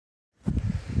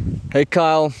Hey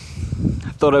Kyle,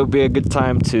 I thought it would be a good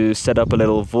time to set up a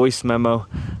little voice memo.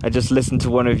 I just listened to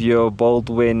one of your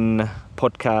Baldwin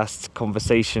podcast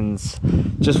conversations.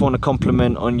 Just want to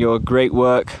compliment on your great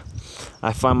work.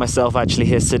 I find myself actually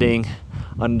here sitting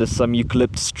under some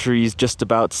eucalyptus trees just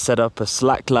about to set up a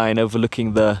slackline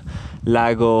overlooking the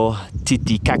Lago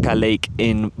Titicaca Lake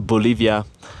in Bolivia.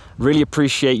 Really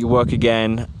appreciate your work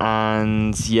again,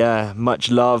 and yeah,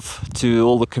 much love to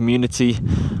all the community.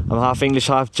 I'm half English,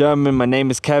 half German. My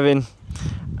name is Kevin,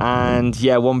 and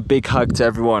yeah, one big hug to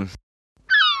everyone.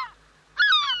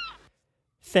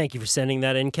 Thank you for sending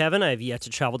that in, Kevin. I have yet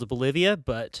to travel to Bolivia,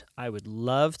 but I would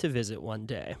love to visit one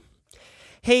day.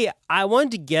 Hey, I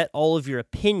wanted to get all of your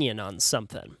opinion on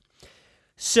something.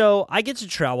 So I get to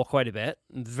travel quite a bit.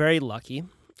 I'm very lucky.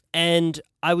 And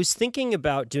I was thinking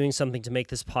about doing something to make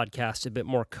this podcast a bit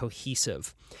more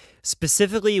cohesive,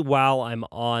 specifically while I'm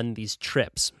on these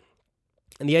trips.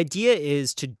 And the idea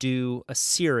is to do a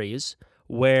series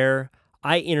where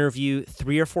I interview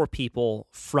 3 or 4 people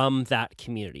from that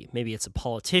community. Maybe it's a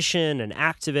politician, an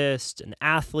activist, an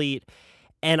athlete,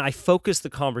 and I focus the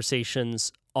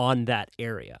conversations on that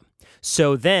area.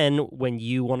 So then when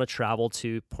you want to travel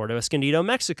to Puerto Escondido,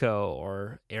 Mexico,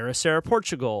 or Ericeira,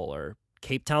 Portugal, or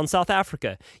Cape Town, South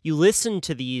Africa, you listen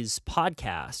to these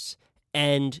podcasts,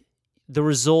 and the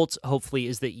result, hopefully,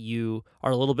 is that you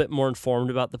are a little bit more informed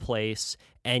about the place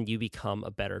and you become a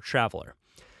better traveler.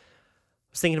 I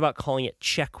was thinking about calling it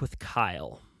Check with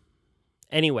Kyle.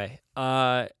 Anyway,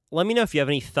 let me know if you have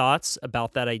any thoughts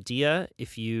about that idea,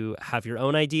 if you have your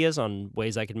own ideas on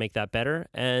ways I could make that better,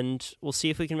 and we'll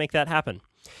see if we can make that happen.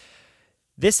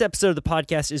 This episode of the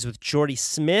podcast is with Jordy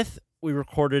Smith. We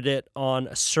recorded it on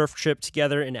a surf trip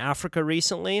together in Africa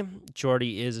recently.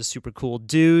 Jordy is a super cool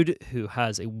dude who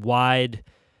has a wide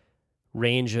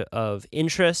range of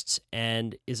interests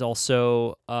and is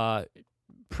also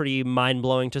pretty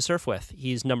mind-blowing to surf with.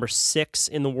 He's number 6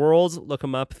 in the world. Look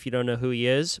him up if you don't know who he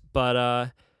is.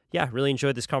 But yeah, really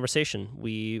enjoyed this conversation.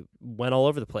 We went all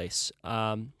over the place.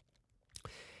 And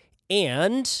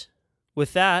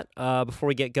with that, before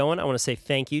we get going, I want to say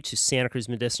thank you to Santa Cruz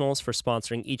Medicinals for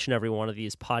sponsoring each and every one of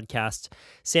these podcasts.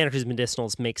 Santa Cruz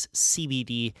Medicinals makes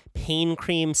CBD pain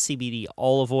cream, CBD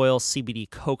olive oil, CBD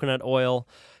coconut oil,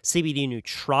 CBD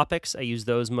nootropics. I use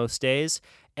those most days.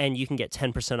 And you can get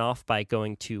 10% off by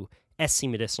going to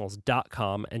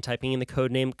scmedicinals.com and typing in the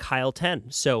code name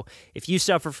Kyle10. So if you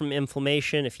suffer from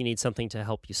inflammation, if you need something to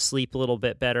help you sleep a little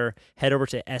bit better, head over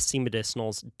to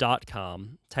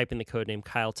scmedicinals.com, type in the code name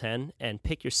Kyle10, and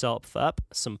pick yourself up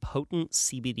some potent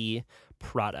CBD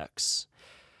products.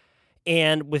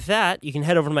 And with that, you can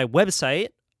head over to my website,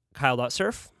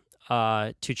 kyle.surf,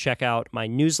 to check out my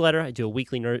newsletter. I do a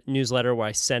weekly newsletter where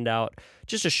I send out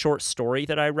just a short story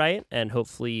that I write, and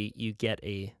hopefully you get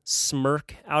a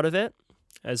smirk out of it,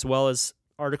 as well as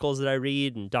articles that I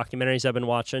read and documentaries I've been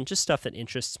watching, just stuff that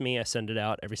interests me. I send it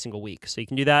out every single week. So you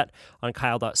can do that on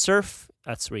kyle.surf.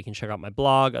 That's where you can check out my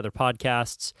blog, other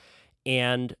podcasts,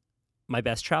 and my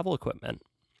best travel equipment.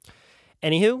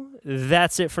 Anywho,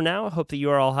 that's it for now. I hope that you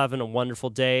are all having a wonderful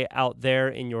day out there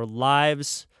in your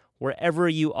lives. Wherever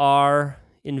you are,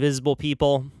 invisible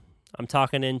people, I'm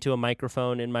talking into a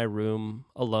microphone in my room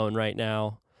alone right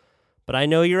now. But I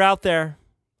know you're out there.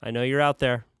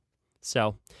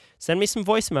 So send me some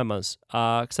voice memos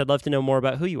because I'd love to know more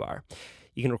about who you are.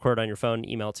 You can record on your phone,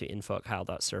 email to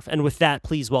info@kyle.surf. And with that,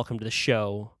 please welcome to the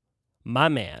show my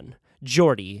man,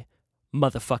 Jordy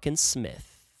motherfucking Smith.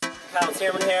 Kyle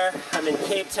Tierman here. I'm in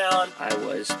Cape Town. I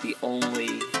was the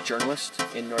only journalist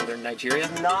in northern Nigeria.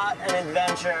 Not an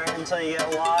adventure until you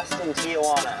get lost in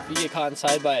Tijuana. You get caught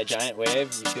inside by a giant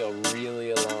wave, you feel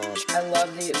really alone. I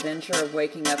love the adventure of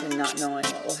waking up and not knowing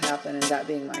what will happen and that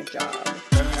being my job.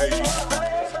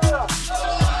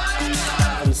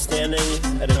 I'm standing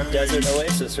at a desert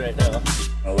oasis right now.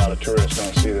 A lot of tourists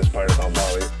don't see this part about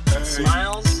Bali.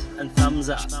 Smiles and thumbs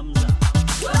up.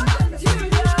 Welcome to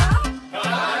the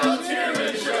Kyle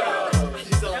Tierman Show.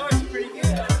 That was pretty good.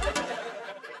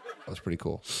 That was pretty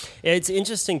cool. It's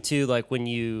interesting too, like when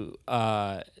you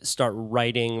start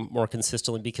writing more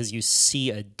consistently because you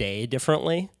see a day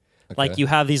differently. Okay. Like you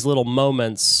have these little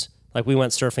moments. Like we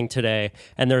went surfing today,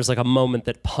 and there's like a moment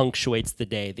that punctuates the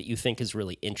day that you think is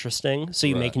really interesting. So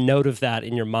you make note of that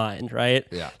in your mind, right?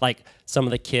 Yeah. Like some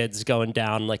of the kids going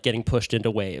down, like getting pushed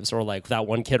into waves, or like that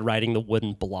one kid riding the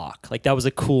wooden block. Like that was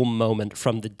a cool moment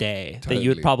from the day that you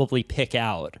would probably pick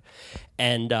out.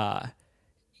 And I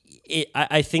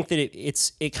think that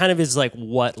it kind of is like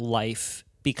what life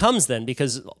becomes then,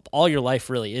 because all your life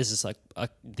really is like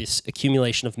this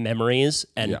accumulation of memories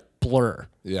and blur.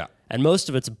 Yeah. And most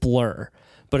of it's blur.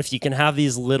 But if you can have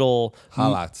these little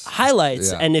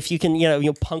Highlights. Yeah. and if you can,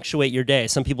 punctuate your day.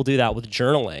 Some people do that with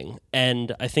journaling,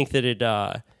 and I think that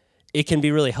it can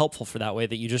be really helpful for that way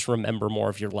that you just remember more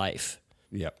of your life.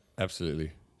 Yeah,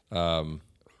 absolutely. I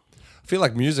feel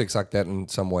like music's like that in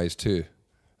some ways too,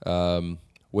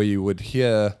 where you would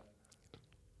hear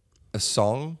a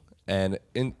song and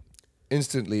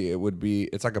instantly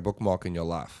it's like a bookmark in your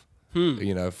life.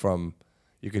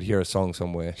 You could hear a song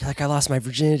somewhere. You're like, I lost my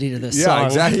virginity to this Yeah, song.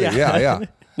 exactly. Yeah.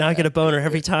 Now I get a boner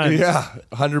every time. Yeah,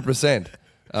 100%.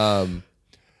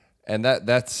 And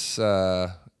that's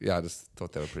I just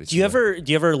thought they were pretty. Do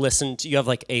you ever listen to? You have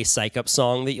like a psych up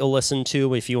song that you'll listen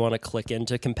to if you want to click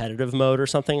into competitive mode or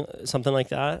something like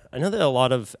that? I know that a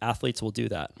lot of athletes will do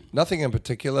that. Nothing in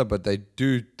particular, but they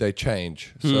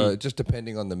change. So just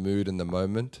depending on the mood and the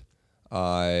moment,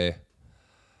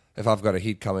 if I've got a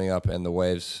heat coming up and the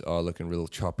waves are looking real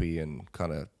choppy and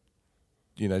kind of,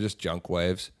 just junk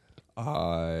waves,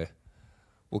 I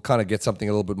will kind of get something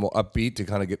a little bit more upbeat to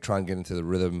kind of try and get into the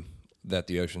rhythm that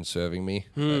the ocean's serving me,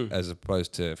 as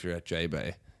opposed to if you're at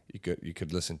J-Bay, you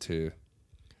could listen to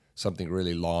something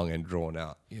really long and drawn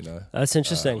out. That's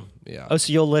interesting. Yeah. Oh,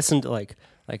 so you'll listen to like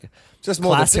just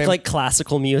more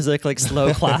classical music, like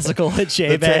slow classical at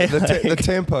J-Bay. The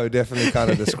tempo definitely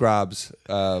kind of describes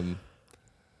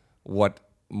what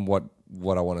I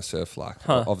want to surf like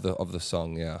of the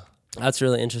song. Yeah. That's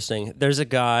really interesting. There's a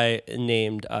guy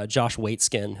named Josh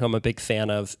Waitskin, who I'm a big fan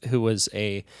of, who was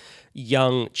a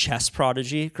young chess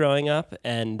prodigy growing up,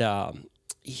 and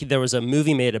there was a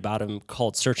movie made about him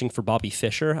called Searching for Bobby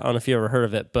Fischer. I don't know if you ever heard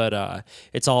of it, but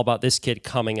it's all about this kid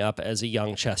coming up as a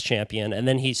young chess champion, and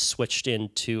then he switched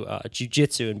into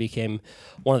jiu-jitsu and became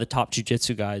one of the top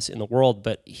jiu-jitsu guys in the world.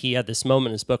 But he had this moment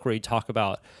in his book where he talked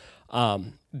about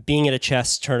being at a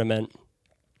chess tournament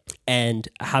and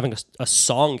having a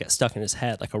song get stuck in his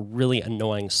head, like a really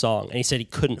annoying song. And he said he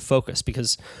couldn't focus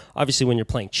because obviously when you're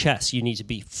playing chess, you need to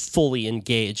be fully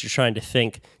engaged. You're trying to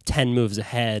think 10 moves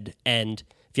ahead. And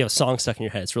if you have a song stuck in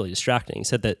your head, it's really distracting. He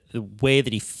said that the way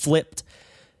that he flipped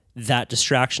that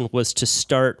distraction was to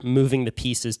start moving the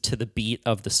pieces to the beat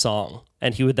of the song.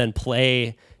 And he would then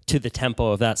play to the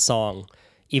tempo of that song,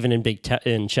 even in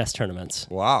in chess tournaments.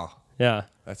 Wow. Yeah.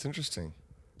 That's interesting.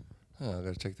 Oh, I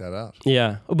got to check that out.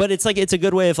 Yeah, but it's a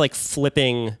good way of like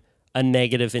flipping a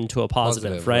negative into a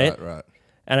positive, right? Right.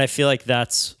 And I feel like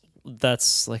that's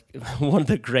like one of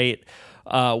the great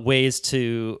ways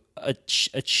to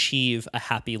achieve a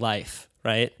happy life,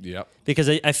 right? Yep. Because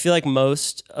I feel like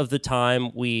most of the time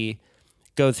we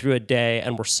go through a day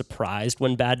and we're surprised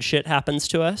when bad shit happens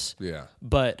to us. Yeah.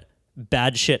 But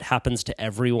bad shit happens to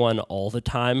everyone all the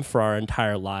time for our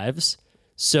entire lives.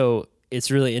 So it's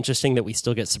really interesting that we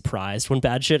still get surprised when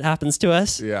bad shit happens to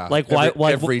us. Yeah. Like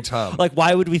every time. Like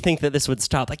why would we think that this would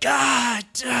stop? Like not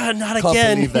Can't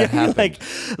again. believe that happened. Like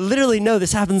literally no,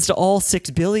 this happens to all 6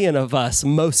 billion of us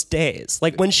most days.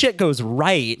 Like when shit goes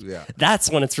right,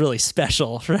 that's when it's really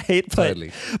special, right?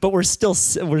 Totally. But we're still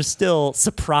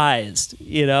surprised,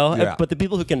 Yeah. But the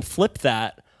people who can flip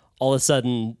that all of a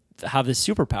sudden have this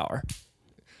superpower.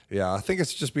 Yeah, I think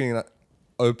it's just being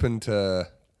open to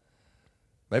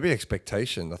maybe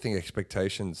expectation. I think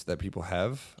expectations that people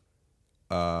have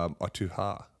are too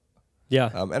high. Yeah.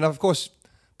 And of course,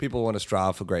 people want to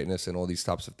strive for greatness and all these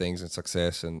types of things and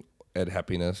success and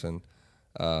happiness. And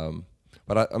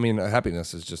but I mean,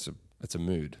 happiness is just it's a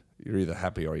mood. You're either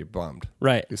happy or you're bummed.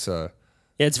 Right. So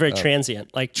it's very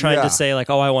transient. Like trying to say like,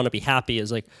 oh, I want to be happy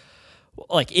is like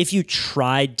if you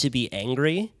tried to be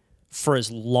angry for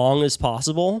as long as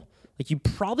possible, like you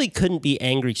probably couldn't be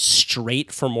angry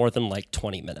straight for more than like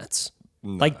 20 minutes.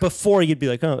 No. Like before you'd be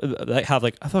like, oh,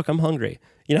 I'm hungry,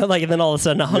 like, and then all of a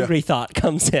sudden a hungry thought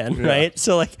comes in, right?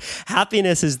 So like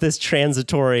happiness is this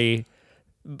transitory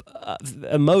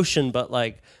emotion, but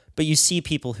you see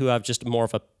people who have just more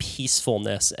of a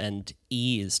peacefulness and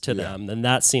ease to them, and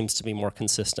that seems to be more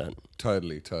consistent.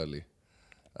 Totally.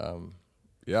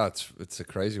 It's a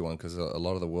crazy one because a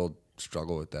lot of the world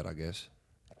struggle with that, I guess.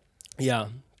 Yeah.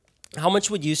 How much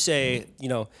would you say,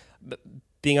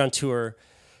 being on tour,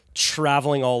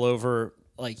 traveling all over,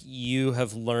 like you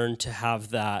have learned to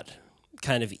have that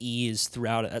kind of ease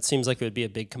throughout it? That seems like it would be a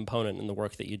big component in the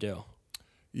work that you do.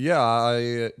 Yeah,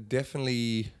 I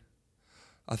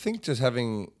think just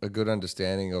having a good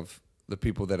understanding of the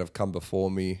people that have come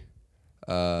before me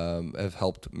have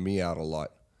helped me out a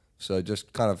lot. So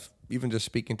just kind of, even just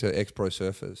speaking to ex-pro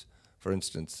surfers, for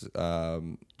instance,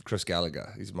 Chris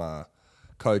Gallagher, he's my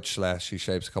coach / he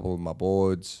shapes a couple of my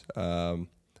boards, and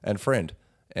friend.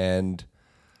 And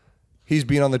he's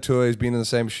been on the tour, he's been in the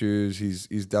same shoes,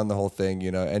 he's done the whole thing,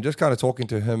 and just kind of talking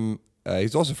to him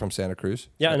He's also from Santa Cruz.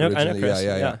 Yeah, I know originally. Chris.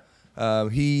 Yeah.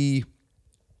 He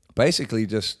basically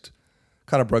just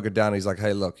kind of broke it down. He's like,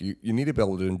 hey, look, you need to be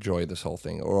able to enjoy this whole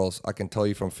thing, or else I can tell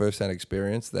you from firsthand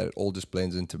experience that it all just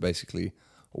blends into basically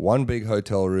one big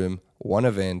hotel room, one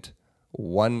event,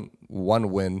 one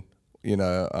win, you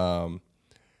know.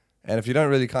 And if you don't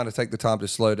really kind of take the time to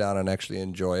slow down and actually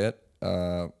enjoy it,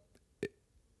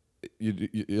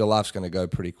 your life's going to go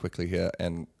pretty quickly here,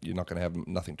 and you're not going to have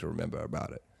nothing to remember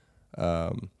about it.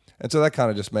 And so that kind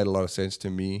of just made a lot of sense to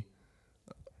me.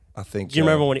 I think. Do you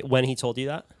remember when he told you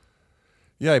that?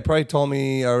 Yeah, he probably told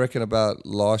me, I reckon, about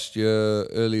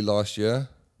early last year,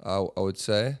 I would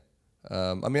say.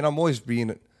 I mean, I'm always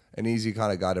been an easy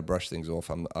kind of guy to brush things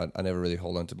off. I never really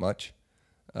hold on to much.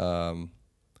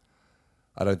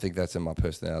 I don't think that's in my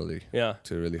personality. Yeah.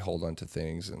 To really hold on to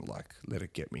things and like let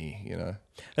it get me, you know.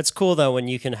 It's cool though when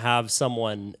you can have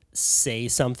someone say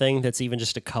something that's even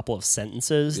just a couple of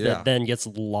sentences that then gets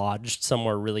lodged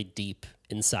somewhere really deep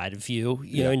inside of you,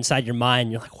 you know, inside your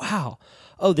mind. You're like, wow,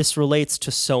 oh, this relates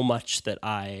to so much that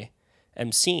I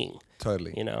am seeing.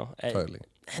 Totally. You know. Totally.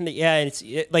 And it's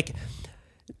like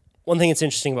one thing that's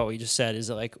interesting about what you just said is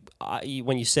that, like,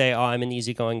 when you say, "Oh, I'm an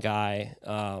easygoing guy,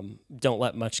 don't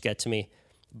let much get to me,"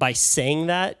 by saying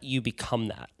that, you become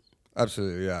that.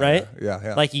 Absolutely, yeah. Right?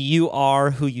 Yeah. Like, you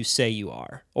are who you say you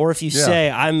are. Or if you say,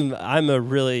 I've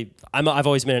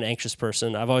always been an anxious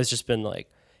person. I've always just been like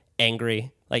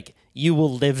angry. Like, you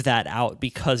will live that out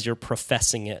because you're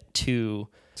professing it to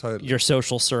your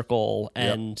social circle,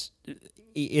 and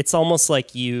it's almost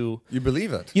like you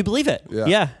believe it. You believe it.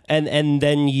 Yeah. And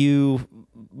then you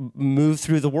move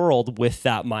through the world with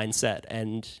that mindset.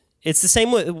 And it's the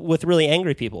same with really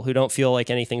angry people who don't feel like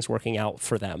anything's working out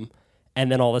for them. And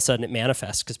then all of a sudden it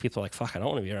manifests because people are like, fuck, I don't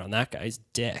want to be around that guy. He's a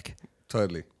dick.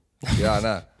 Totally. Yeah, I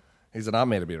know. He's an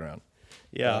nightmare to be around.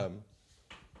 Yeah.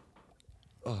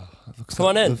 Come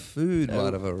on in. The food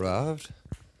might have arrived.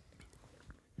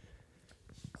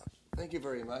 Thank you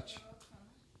very much.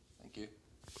 Thank you.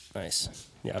 Nice.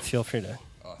 Yeah, feel free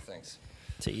Oh, thanks.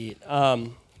 to eat.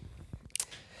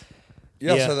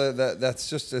 Yeah, so that's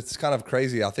just, it's kind of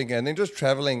crazy, I think. And then just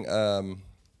traveling,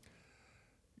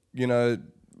 you know,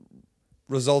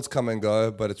 results come and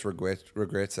go, but it's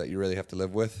regrets that you really have to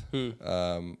live with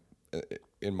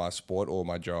in my sport or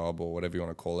my job or whatever you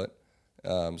want to call it.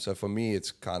 So for me,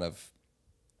 it's kind of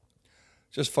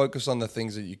just focus on the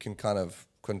things that you can kind of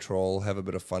control, have a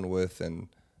bit of fun with, and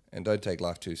don't take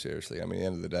life too seriously. I mean, at the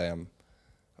end of the day, I'm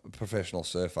a professional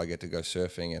surfer. I get to go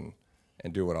surfing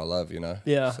and do what I love, you know?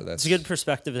 Yeah, so it's a good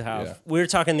perspective to have. Yeah. We were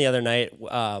talking the other night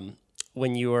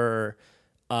when you were,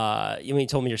 you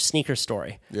told me your sneaker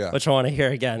story, which I want to hear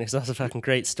again because that's a fucking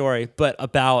great story, but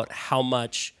about how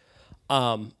much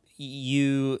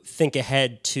you think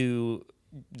ahead to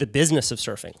the business of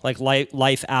surfing, like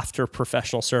life after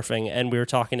professional surfing. And we were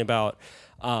talking about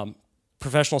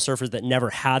professional surfers that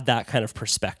never had that kind of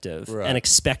perspective and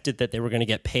expected that they were going to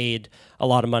get paid a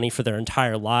lot of money for their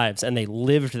entire lives, and they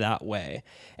lived that way.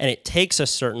 And it takes a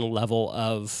certain level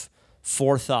of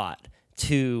forethought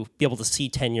to be able to see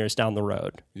 10 years down the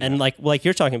road. And like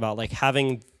you're talking about, like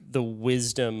having the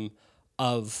wisdom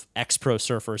of ex-pro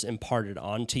surfers imparted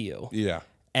onto you. Yeah.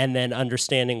 And then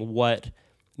understanding what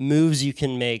moves you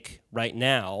can make right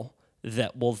now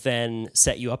that will then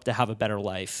set you up to have a better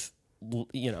life,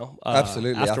 you know,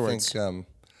 absolutely. afterwards.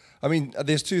 I think,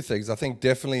 there's two things. I think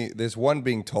definitely there's one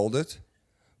being told it,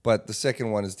 but the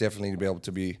second one is definitely to be able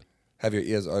to have your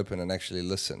ears open and actually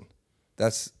listen.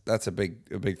 That's a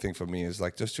big thing for me, is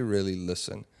like just to really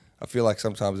listen. I feel like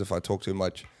sometimes if I talk too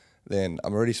much, then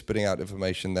I'm already spitting out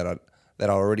information that I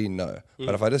already know.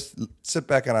 But if I just sit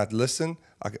back and I listen,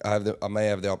 I may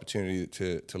have the opportunity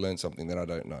to learn something that I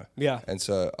don't know. Yeah. And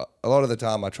so a lot of the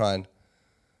time I try and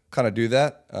kind of do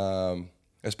that,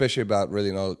 especially about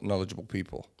really knowledgeable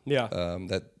people. Yeah.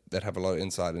 That have a lot of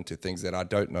insight into things that I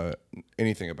don't know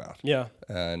anything about. Yeah.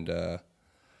 And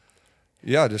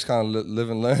just kind of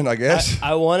live and learn, I guess.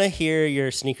 I want to hear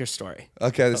your sneaker story.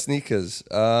 Okay, the sneakers.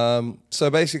 So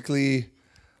basically,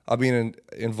 I've been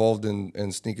involved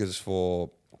in sneakers for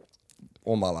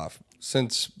all my life.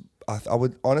 Since, I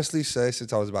would honestly say,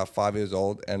 since I was about 5 years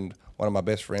old. And one of my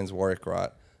best friends, Warwick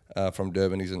Wright, from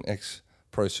Durban, he's an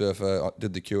ex-pro surfer,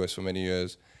 did the QS for many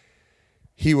years.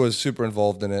 He was super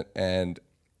involved in it, and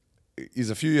he's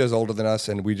a few years older than us,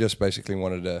 and we just basically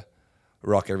wanted to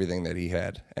rock everything that he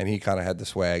had. And he kind of had the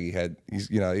swag.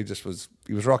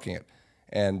 He was rocking it.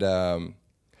 And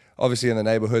obviously in the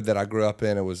neighborhood that I grew up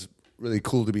in, it was really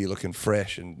cool to be looking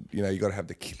fresh, and you got to have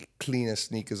the cleanest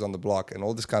sneakers on the block and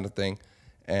all this kind of thing.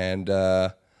 And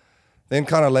then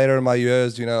kind of later in my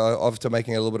years, after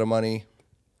making a little bit of money,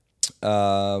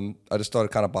 I just started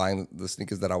kind of buying the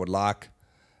sneakers that I would like.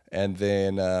 And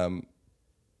then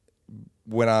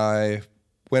when I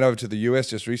went over to the US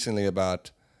just recently,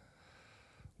 about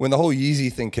when the whole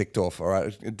Yeezy thing kicked off, all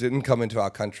right, it didn't come into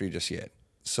our country just yet.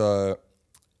 So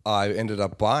I ended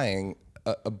up buying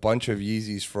a bunch of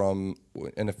Yeezys from,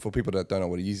 and for people that don't know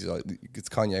what a Yeezy is, it's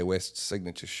Kanye West's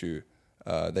signature shoe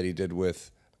that he did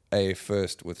with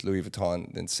first with Louis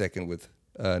Vuitton, then second with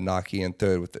Nike, and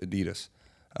third with Adidas.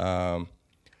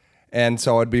 And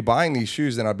so I'd be buying these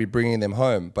shoes and I'd be bringing them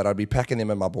home, but I'd be packing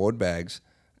them in my board bags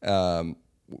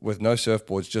with no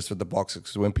surfboards, just with the boxes.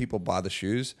 Because when people buy the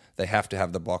shoes, they have to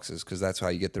have the boxes because that's how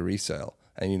you get the resale.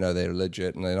 And you know they're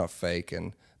legit and they're not fake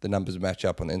and the numbers match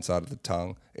up on the inside of the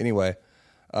tongue. Anyway,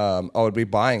 I would be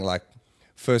buying like,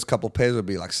 first couple pairs would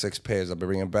be like 6 pairs. I'd be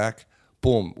bringing them back.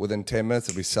 Boom, within 10 minutes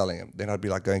I'd be selling them. Then I'd be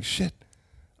like going, shit,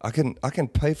 I can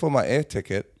pay for my air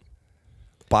ticket,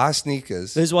 buy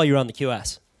sneakers. This is while you were on the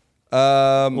QS.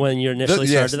 When you initially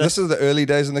started this is the early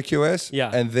days in the QS. Yeah.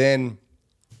 And then,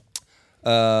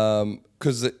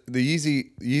 because the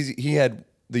Yeezy, he had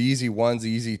the Yeezy 1s,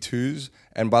 the Yeezy 2s,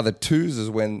 and by the 2s is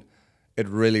when it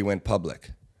really went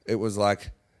public. It was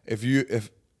like, if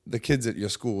the kids at your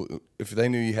school, if they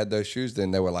knew you had those shoes,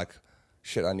 then they were like,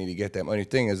 shit, I need to get them. Only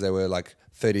thing is they were like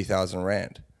 30,000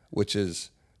 Rand, which is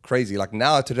crazy. Like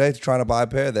now, today, trying to buy a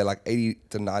pair, they're like 80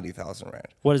 to 90,000 Rand.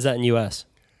 What is that in US?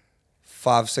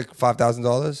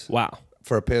 $5,000. Wow.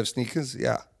 For a pair of sneakers,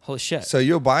 yeah. Holy shit. So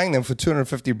you're buying them for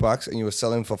 $250 and you were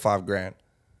selling for $5,000.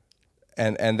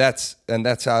 And that's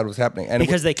how it was happening. And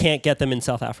because they can't get them in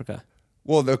South Africa.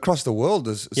 Well, across the world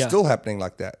is still happening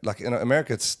like that. Like in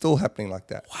America, it's still happening like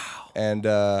that. Wow. And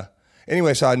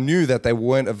anyway, so I knew that they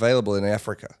weren't available in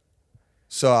Africa.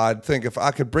 So I'd think if I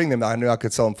could bring them, I knew I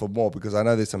could sell them for more because I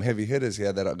know there's some heavy hitters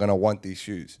here that are going to want these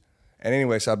shoes. And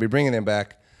anyway, so I'd be bringing them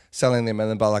back, selling them.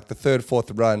 And then by like the third, fourth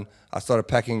run, I started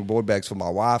packing board bags for my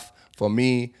wife, for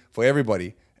me, for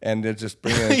everybody. And they're just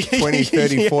bringing 20,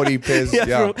 30, 40 pairs.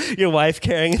 Yeah. Your wife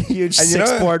carrying a huge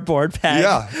board bag.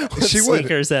 Yeah. With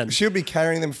sneakers in. She would be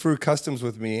carrying them through customs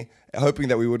with me, hoping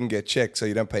that we wouldn't get checked so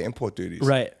you don't pay import duties.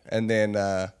 Right. And then...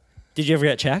 did you ever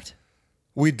get checked?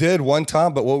 We did one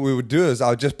time, but what we would do is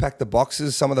I would just pack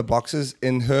some of the boxes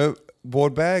in her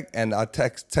board bag, and I'd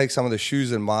take some of the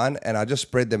shoes in mine, and I just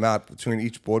spread them out between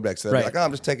each board bag. So they'd be like,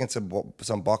 I'm just taking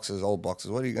some boxes, old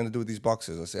boxes. What are you going to do with these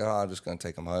boxes? I say, I'm just going to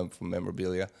take them home for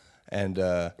memorabilia. And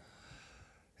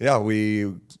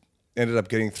we ended up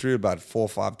getting through about 4 or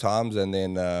 5 times, and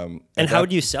then. And how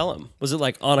would you sell them? Was it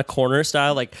like on a corner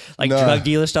style, like drug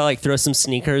dealer style, like throw some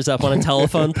sneakers up on a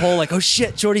telephone pole, like, oh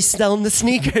shit, Jordy's selling the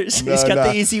sneakers. He's got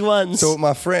the easy ones. So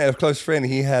my friend, a close friend,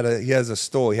 he has a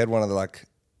store. He had one of the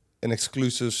an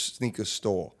exclusive sneaker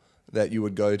store that you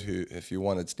would go to if you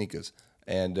wanted sneakers.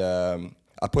 And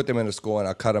I put them in a score and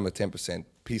I cut him a 10%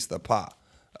 piece of the pie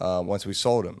once we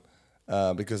sold them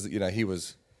because he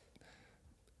was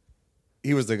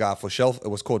the guy for Shelf. It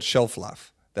was called Shelf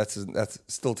Life. That's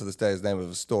still to this day his name of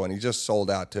his store, and he just sold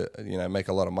out to make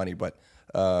a lot of money. But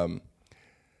I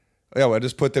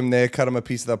just put them there, cut them a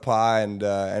piece of the pie, and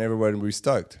everybody would be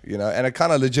stoked. And it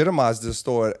kind of legitimized the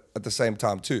store at the same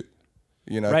time too.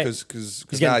 Because he's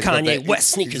getting Kanye West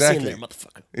sneakers in there,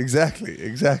 motherfucker.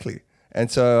 Exactly. And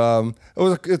so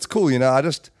it's cool,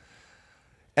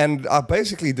 and I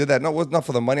basically did that not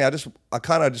for the money. I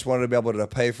kind of just wanted to be able to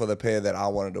pay for the pair that I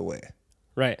wanted to wear.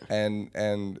 Right.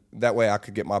 And that way I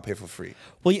could get my pair for free.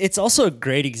 Well, it's also a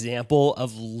great example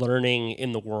of learning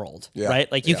in the world, right?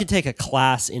 Like you could take a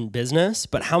class in business,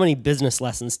 but how many business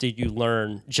lessons did you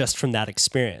learn just from that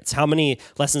experience? How many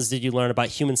lessons did you learn about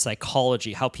human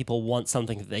psychology, how people want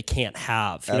something that they can't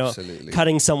have? Absolutely.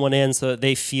 Cutting someone in so that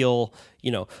they feel,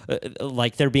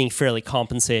 like they're being fairly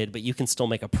compensated, but you can still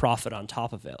make a profit on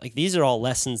top of it. Like these are all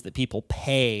lessons that people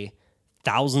pay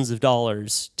thousands of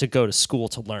dollars to go to school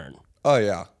to learn. Oh,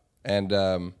 yeah. And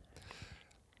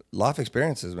life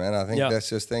experiences, man. I think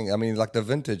that's just thing. I mean, like the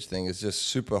vintage thing is just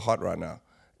super hot right now.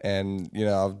 And,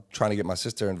 I'm trying to get my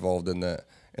sister involved in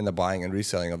the buying and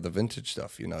reselling of the vintage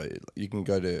stuff. You can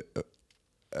go to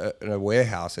a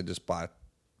warehouse and just buy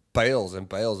bales and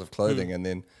bales of clothing and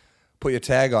then put your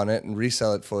tag on it and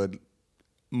resell it for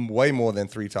way more than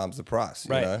 3 times the price,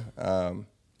 right.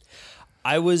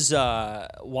 I was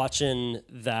watching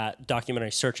that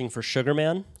documentary, Searching for Sugar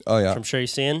Man. Oh, yeah. Which I'm sure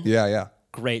you've seen. Yeah.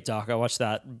 Great doc. I watched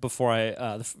that before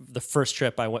the first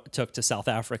trip I took to South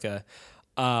Africa.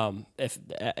 If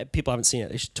people haven't seen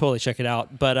it, they should totally check it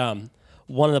out. But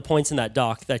one of the points in that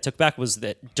doc that I took back was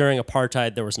that during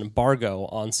apartheid, there was an embargo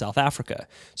on South Africa.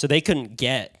 So they couldn't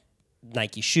get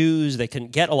Nike shoes. They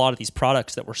couldn't get a lot of these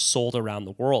products that were sold around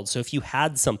the world. So if you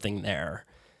had something there,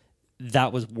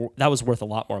 that was worth a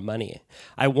lot more money.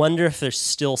 I wonder if there's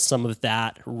still some of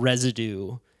that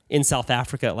residue in South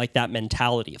Africa, like that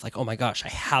mentality of like, oh my gosh, I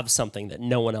have something that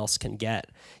no one else can get,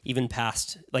 even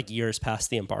past like years past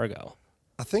the embargo.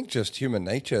 I think just human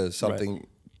nature is something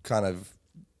kind of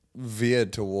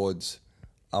veered towards.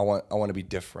 I want to be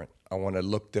different. I want to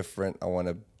look different. I want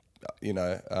to,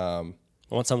 I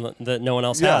want something that no one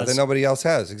else yeah, has. that nobody else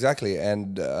has, exactly.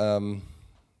 And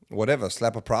whatever,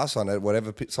 slap a price on it,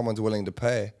 whatever someone's willing to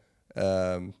pay.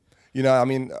 I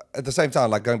mean, at the same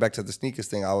time, like going back to the sneakers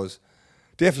thing, I was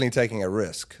definitely taking a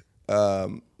risk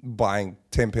buying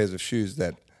 10 pairs of shoes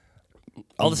that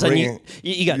all of a sudden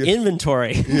you got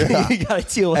inventory. Yeah. You got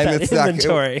to deal with and that it's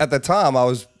inventory. Like, at the time, I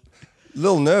was a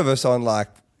little nervous on like,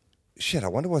 shit, I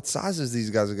wonder what sizes these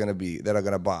guys are going to be that are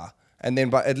going to buy. And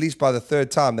then at least by the third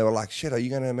time, they were like, shit, are you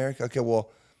going to America? Okay,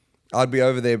 well, I'd be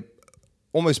over there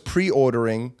almost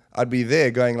pre-ordering. I'd be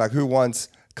there going like, who wants,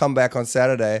 come back on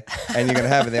Saturday and you're going to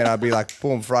have it. Then I'd be like,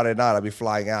 boom, Friday night, I'll be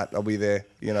flying out. I'll be there,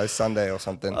 Sunday or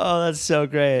something. Oh, that's so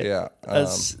great. Yeah.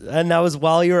 And that was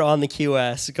while you were on the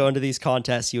QS going to these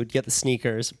contests, you would get the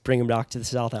sneakers, bring them back to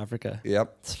South Africa.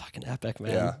 Yep. It's fucking epic,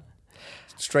 man. Yeah.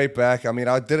 Straight back. I mean,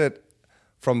 I did it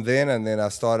from then, and then I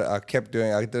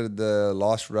did the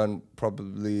last run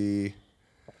probably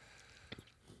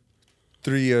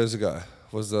 3 years ago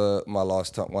was my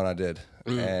last one I did.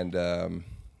 And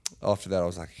after that I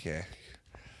was like, yeah,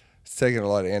 it's taking a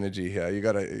lot of energy here. You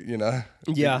gotta,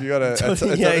 Yeah. you gotta, it's is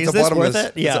a this bottomless,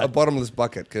 worth it? Yeah. it's a bottomless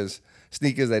bucket because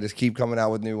sneakers, they just keep coming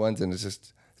out with new ones and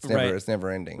it's never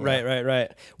ending.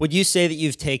 Right. Would you say that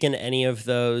you've taken any of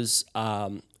those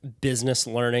business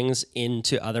learnings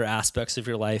into other aspects of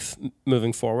your life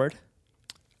moving forward?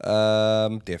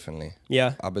 Definitely.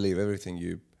 Yeah. I believe everything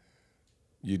you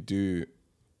do.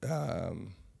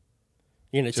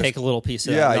 You're going to take a little piece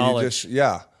of that knowledge.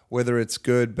 Whether it's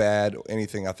good, bad, or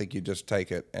anything, I think you just take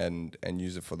it and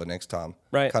use it for the next time.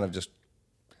 Right. Kind of just.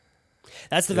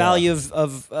 That's the value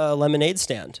of a lemonade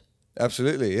stand.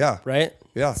 Absolutely, yeah. Right?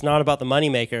 Yeah. It's not about the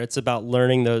moneymaker. It's about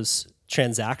learning those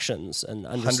transactions and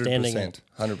understanding 100%, it.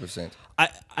 100%.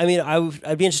 I mean,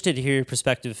 I'd be interested to hear your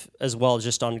perspective as well,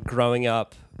 just on growing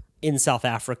up in South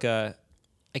Africa.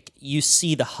 Like, you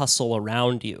see the hustle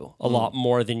around you a lot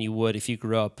more than you would if you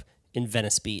grew up in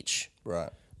Venice Beach.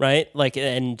 Right? Like,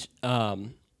 and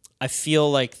I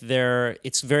feel like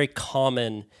it's very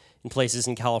common in places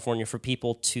in California for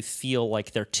people to feel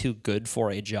like they're too good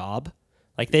for a job.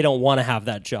 Like, they don't want to have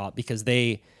that job because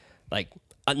they, like,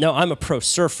 no, I'm a pro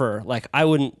surfer. Like, I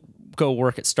wouldn't go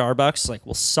work at Starbucks. Like,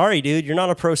 well, sorry, dude, you're not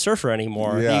a pro surfer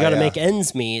anymore. Yeah, you got to make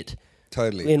ends meet.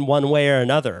 Totally. In one way or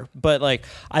another. But, like,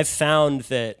 I've found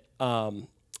that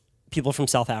people from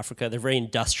South Africa, they're very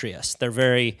industrious. They're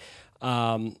very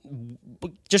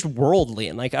just worldly.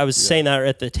 And like I was saying that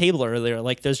at the table earlier,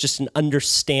 like there's just an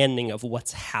understanding of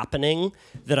what's happening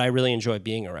that I really enjoy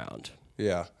being around.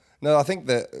 Yeah. No, I think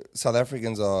that South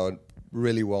Africans are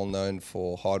really well known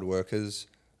for hard workers,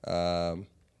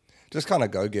 just kind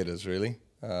of go-getters, really.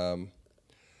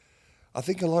 I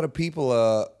think a lot of people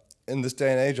are, in this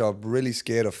day and age, are really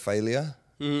scared of failure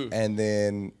and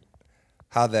then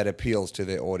how that appeals to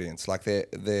their audience. Like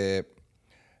their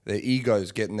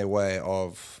egos get in their way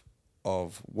of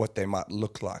what they might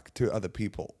look like to other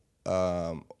people,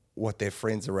 what their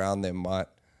friends around them might,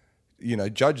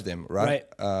 judge them, right?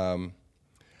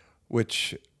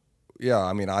 Which, yeah,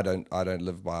 I mean, I don't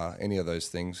live by any of those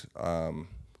things.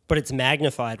 But it's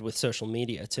magnified with social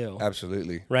media too.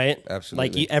 Absolutely. Right?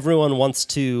 Absolutely. Like everyone wants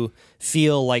to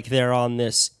feel like they're on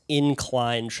this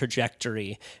incline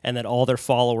trajectory and that all their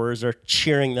followers are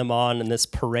cheering them on in this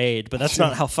parade. But that's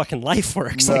not how fucking life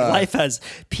works. Nah. Like life has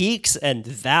peaks and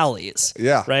valleys.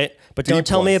 Yeah. Right? But Deep don't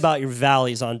tell me ones. about your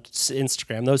valleys on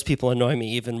Instagram. Those people annoy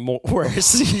me even more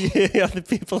worse. The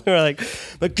people who are like,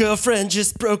 my girlfriend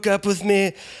just broke up with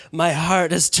me. My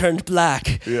heart has turned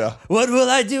black. Yeah. What will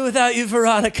I do without you,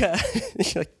 Veronica?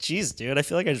 You're like, geez, dude, I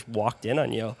feel like I just walked in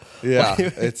on you. Yeah,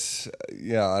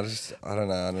 I don't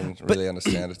know. I don't really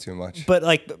understand it too much. But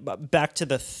like, back to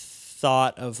the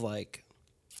thought of like,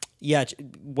 yeah,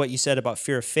 what you said about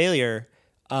fear of failure,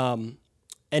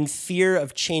 and fear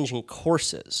of changing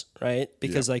courses, right?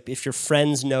 Because like, if your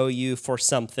friends know you for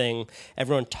something,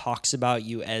 everyone talks about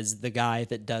you as the guy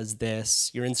that does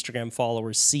this. Your Instagram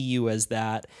followers see you as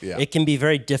that. Yeah. It can be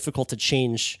very difficult to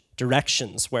change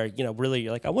directions where, really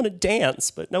you're like, I want to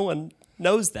dance, but no one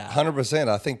knows that. 100%.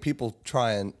 I think people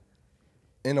try and,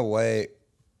 in a way,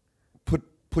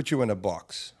 put you in a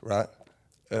box, right?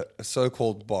 A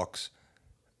so-called box.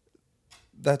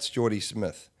 That's Jordy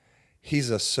Smith. He's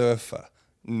a surfer.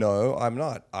 No, I'm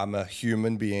not. I'm a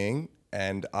human being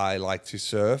and I like to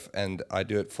surf, and I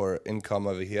do it for income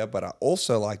over here. But I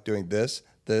also like doing this,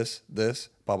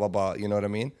 blah blah blah. You know what I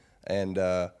mean? And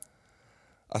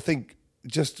I think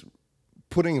just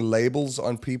putting labels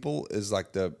on people is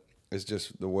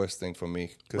just the worst thing for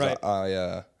me, because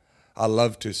I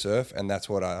love to surf, and that's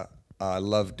what I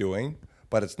love doing,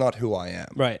 but it's not who I am.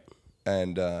 Right.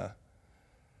 And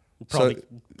Probably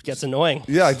gets annoying.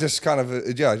 Yeah, it just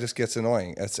it just gets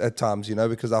annoying at times,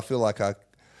 because I feel like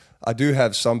I do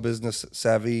have some business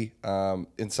savvy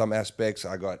in some aspects.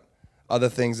 I got other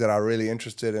things that I'm really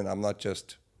interested in. I'm not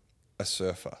just a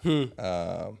surfer.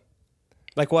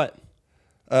 Like what?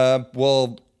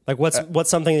 Well, Like what's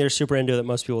something that you're super into that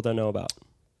most people don't know about?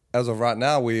 as of right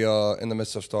now, we are in the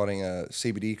midst of starting a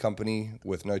CBD company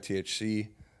with no THC.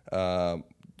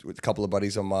 With a couple of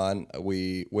buddies of mine,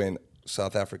 we went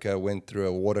South Africa, went through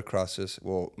a water crisis,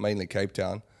 well, mainly Cape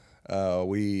Town.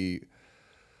 We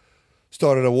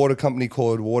started a water company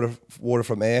called Water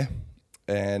from Air,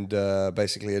 and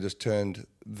basically it just turned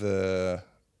the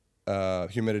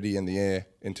humidity in the air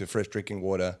into fresh drinking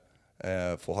water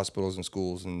for hospitals and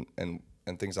schools and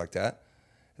things like that.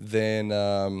 Then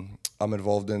I'm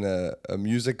involved in a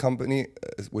music company,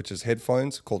 which is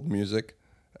headphones, called Music.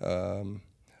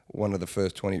 One of the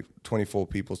first 24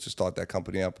 people to start that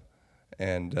company up.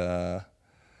 And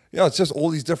it's just all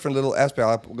these different little aspects.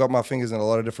 I've got my fingers in a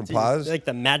lot of different pies. Like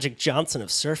the Magic Johnson of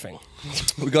surfing.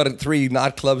 We got 3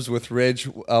 nightclubs with Reg,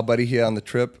 our buddy here on the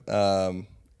trip,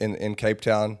 in Cape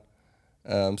Town.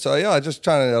 Just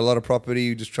trying to a lot of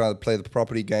property, just trying to play the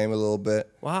property game a little bit.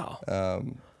 Wow.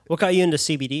 What got you into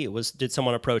CBD? Did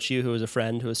someone approach you who was a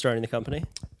friend who was starting the company?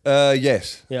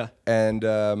 Yes. Yeah. And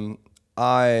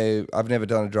I've never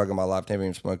done a drug in my life, never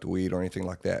even smoked weed or anything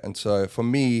like that. And so for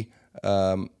me,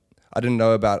 I didn't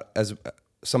know about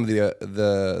some of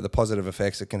the positive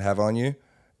effects it can have on you,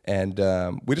 and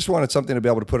we just wanted something to be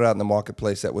able to put it out in the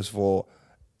marketplace that was for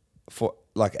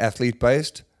like athlete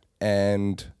based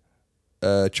and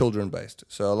children based.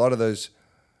 So a lot of those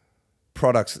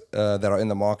products that are in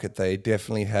the market, they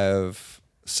definitely have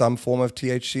some form of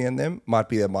THC in them. Might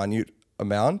be a minute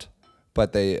amount,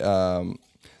 but there's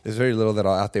very little that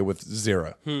are out there with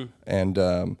zero.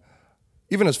 And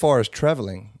even as far as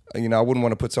traveling, I wouldn't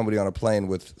want to put somebody on a plane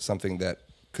with something that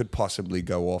could possibly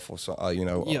go off or so. I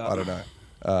don't know.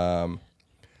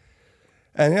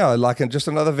 Just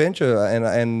another venture,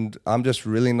 and I'm just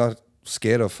really not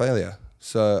scared of failure.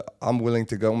 So I'm willing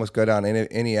to almost go down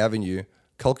any avenue,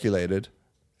 calculated,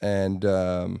 and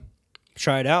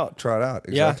Try it out.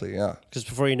 Exactly. Yeah. Because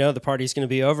before you know, the party's going to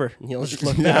be over. And you'll just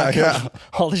look back on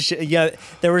all the shit. Yeah,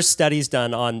 there were studies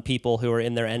done on people who were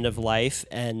in their end of life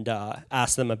and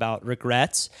asked them about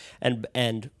regrets.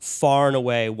 And far and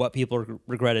away, what people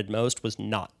regretted most was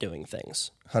not doing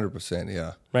things. 100%.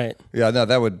 Yeah. Right. Yeah. No,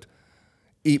 that would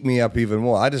eat me up even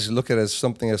more. I just look at it as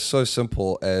something as so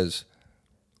simple as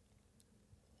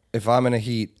if I'm in a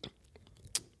heat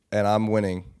and I'm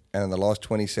winning, and in the last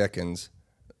 20 seconds,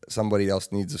 somebody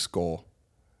else needs a score,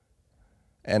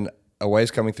 and a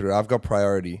wave's coming through, I've got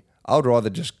priority. I would rather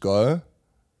just go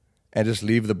and just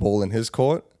leave the ball in his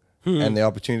court and the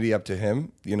opportunity up to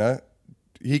him.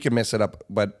 He can mess it up,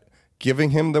 but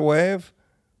giving him the wave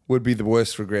would be the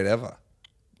worst regret ever.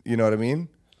 You know what I mean?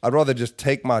 I'd rather just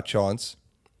take my chance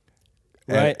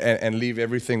and leave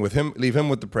everything with him, leave him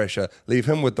with the pressure, leave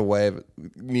him with the wave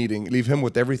leave him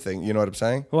with everything. You know what I'm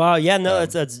saying? Wow. Yeah, no,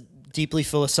 that's deeply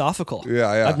philosophical.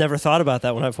 Yeah. I've never thought about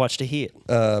that when I've watched a heat.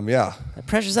 Yeah. The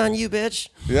pressure's on you, bitch.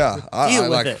 Yeah. Deal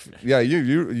with it. Yeah,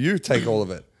 you take all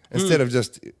of it. Instead of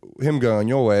just him going on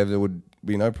your wave, there would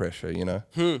be no pressure, Yeah.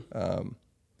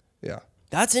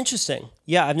 That's interesting.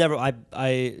 Yeah,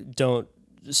 I don't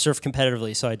surf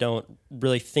competitively, so I don't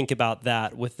really think about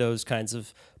that with those kinds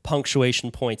of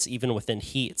punctuation points, even within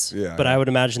heats. Yeah, but yeah. I would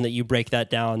imagine that you break that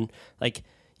down, like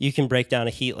you can break down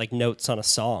a heat like notes on a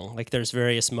song. Like there's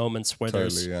various moments where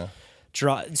there's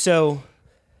draw. So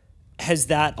has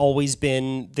that always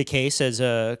been the case as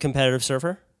a competitive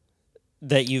surfer?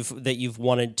 That you've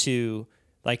wanted to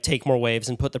like take more waves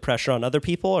and put the pressure on other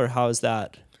people, or how is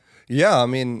that? Yeah, I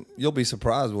mean, you'll be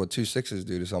surprised what 2 6s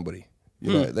do to somebody.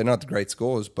 They're not the great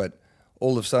scores, but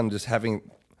all of a sudden just having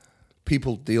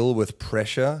people deal with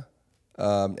pressure,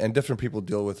 and different people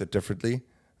deal with it differently,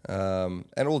 and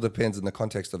it all depends on the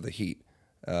context of the heat.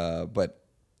 But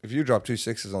if you drop 2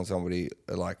 6s on somebody,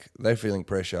 like they're feeling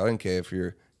pressure. I don't care if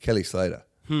you're Kelly Slater.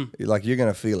 Like you're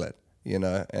gonna feel it,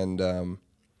 and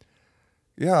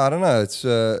yeah, I don't know. It's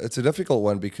a difficult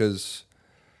one because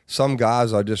some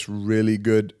guys are just really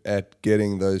good at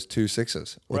getting those 2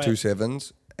 6s or 2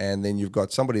 7s, and then you've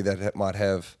got somebody that might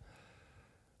have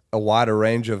a wider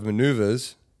range of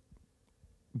maneuvers,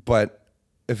 but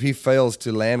if he fails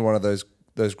to land one of those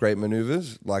great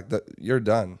maneuvers, like you're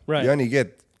done. Right. You only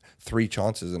get 3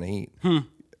 chances in a heat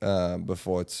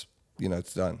before it's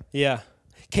done. Yeah.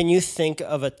 Can you think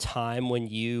of a time when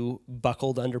you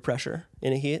buckled under pressure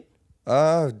in a heat?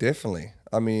 Definitely.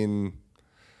 I mean,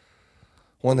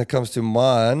 one that comes to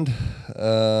mind,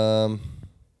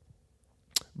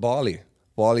 Bali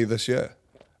this year.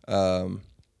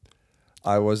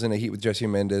 I was in a heat with Jesse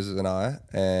Mendez and I,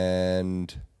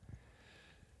 and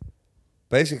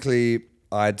basically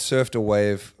I'd surfed a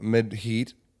wave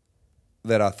mid-heat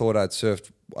that I thought I'd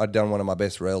surfed. I'd done one of my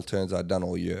best rail turns I'd done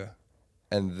all year.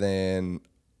 And then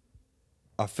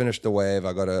I finished the wave.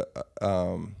 I got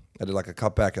I did like a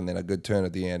cutback and then a good turn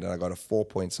at the end, and I got a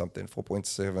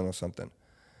 4.7 or something.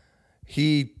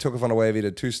 He took off on a wave, he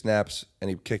did 2 snaps,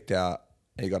 and he kicked out,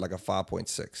 and he got like a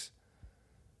 5.6.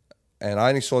 And I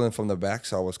only saw them from the back,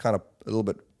 so I was kind of a little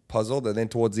bit puzzled. And then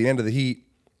towards the end of the heat,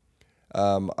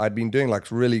 I'd been doing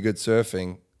like really good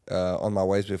surfing on my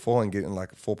waves before and getting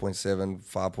like 4.7,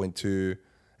 5.2,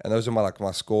 and those are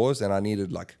my scores, and I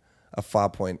needed like a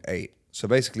 5.8. So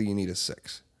basically you need a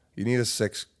 6. You need a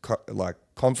 6 like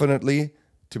confidently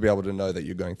to be able to know that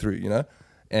you're going through,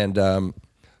 And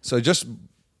so just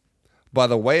by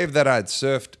the wave that I'd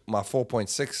surfed my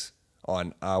 4.6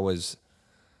 on, I was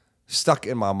stuck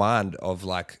in my mind of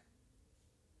like,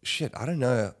 shit, I don't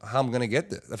know how I'm going to get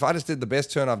this. If I just did the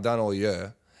best turn I've done all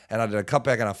year and I did a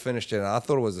cutback and I finished it and I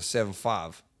thought it was a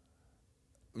 7.5,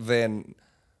 then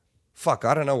fuck,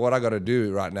 I don't know what I got to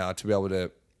do right now to be able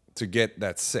to get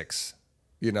that 6.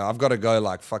 I've got to go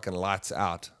like fucking lights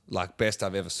out, like best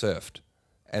I've ever surfed.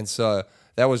 And so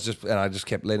that was and I just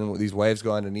kept letting these waves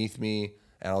go underneath me.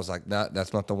 And I was like, nah,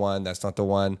 that's not the one. That's not the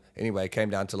one. Anyway, it came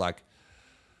down to like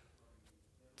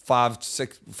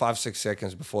 5-6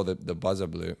 seconds before the buzzer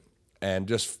blew. And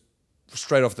just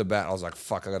straight off the bat, I was like,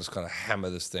 fuck, I got to just kind of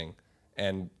hammer this thing.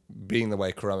 And being the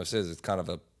way Karamis is, it's kind of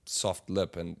a soft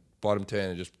lip, and bottom turn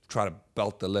and just try to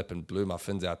belt the lip and blew my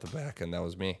fins out the back. And that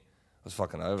was me. I was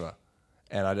fucking over.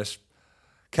 And I just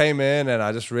came in and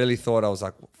I just really thought, I was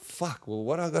like, fuck, well,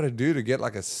 what do I got to do to get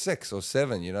like a 6 or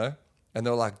 7, And they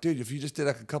were like, dude, if you just did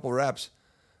like a couple reps.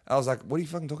 I was like, what are you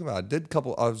fucking talking about?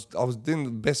 I was doing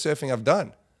the best surfing I've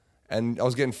done. And I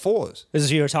was getting 4s. This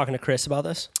is you were talking to Chris about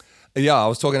this? Yeah, I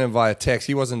was talking to him via text.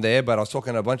 He wasn't there, but I was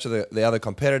talking to a bunch of the other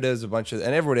competitors, and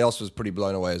everybody else was pretty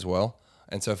blown away as well.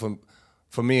 And so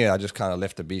for me, I just kind of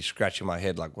left the beach scratching my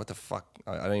head like, what the fuck?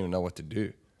 I don't even know what to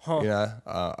do. Huh.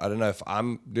 I don't know if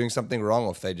I'm doing something wrong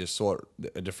or if they just saw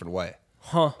it a different way.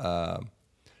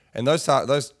 And those are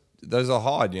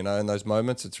hard, in those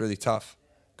moments. It's really tough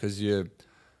because you're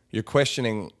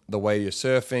questioning the way you're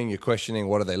surfing. You're questioning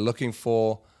what are they looking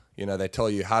for. They tell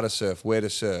you how to surf, where to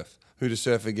surf, who to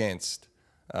surf against,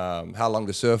 how long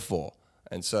to surf for.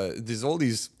 And so there's all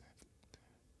these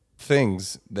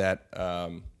things that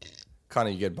kind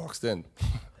of you get boxed in.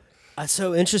 That's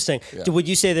so interesting. Yeah. Would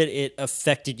you say that it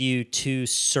affected you to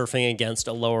surfing against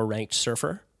a lower ranked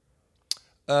surfer?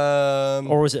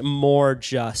 Or was it more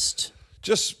just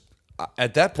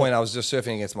at that point, I was just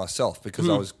surfing against myself because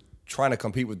I was trying to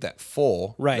compete with that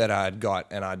 4 that I had got,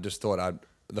 and I just thought I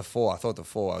thought the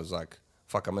 4, I was like,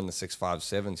 fuck, I'm in the 6.5,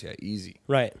 7s here, easy.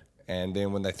 right. And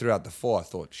then when they threw out the 4, I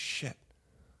thought, shit,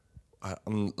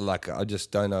 I'm like, I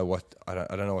just don't know I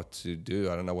don't know what to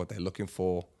do. I don't know what they're looking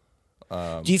for.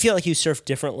 Do you feel like you surf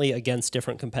differently against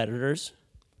different competitors?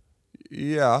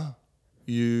 Yeah,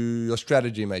 your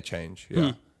strategy may change.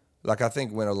 Yeah, like I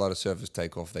think when a lot of surfers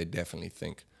take off, they definitely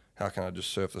think, how can I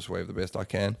just surf this wave the best I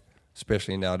can,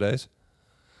 especially nowadays.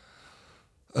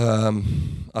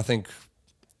 I think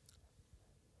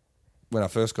when I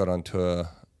first got on tour,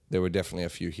 there were definitely a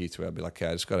few heats where I'd be like,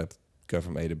 okay, I just got to go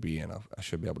from A to B and I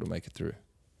should be able to make it through.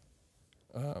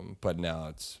 But now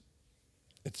it's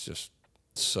just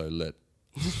so lit.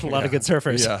 A lot of good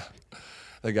surfers. Yeah.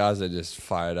 The guys are just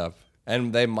fired up.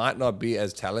 And they might not be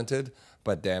as talented,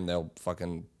 but damn, they'll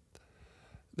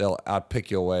outpick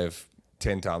your wave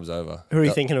 10 times over. Who are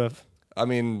you thinking of? I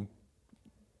mean,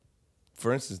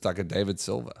 for instance, like a David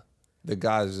Silva. The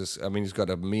guy is just, he's got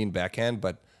a mean backhand,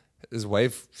 but his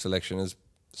wave selection is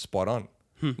spot on.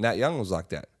 Nat Young was like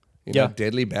that.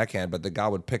 Deadly backhand, but the guy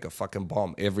would pick a fucking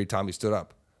bomb every time he stood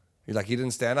up. He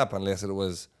didn't stand up unless it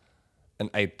was an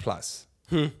 8+,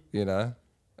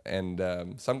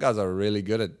 And some guys are really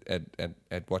good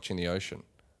at watching the ocean.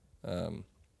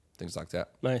 Things like that.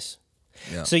 Nice.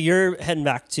 Yeah. So you're heading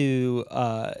back to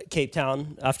Cape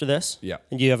Town after this? Yeah.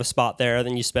 And you have a spot there,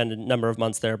 then you spend a number of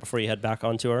months there before you head back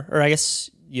on tour? Or I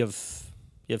guess you have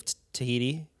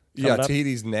Tahiti? Yeah,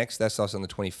 Tahiti's next. That starts on the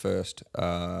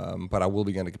 21st. But I will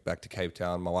be going to get back to Cape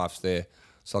Town. My wife's there.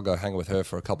 So I'll go hang with her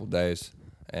for a couple of days,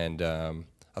 and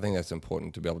I think that's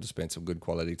important to be able to spend some good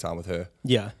quality time with her.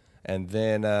 Yeah. And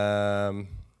then,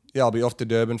 I'll be off to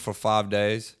Durban for 5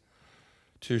 days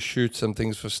to shoot some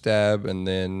things for Stab, and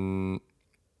then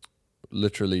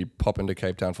literally pop into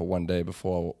Cape Town for 1 day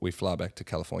before we fly back to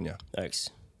California. Thanks.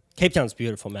 Cape Town's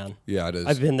beautiful, man. Yeah, it is.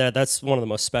 I've been there. That's one of the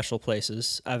most special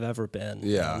places I've ever been.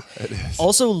 Yeah, it is.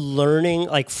 Also learning,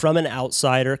 like, from an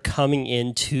outsider coming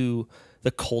into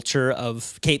the culture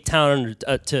of Cape Town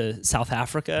to South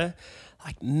Africa,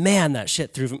 like, man, that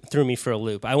shit threw me for a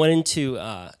loop. I went into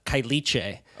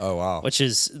Kailiche. Oh, wow. Which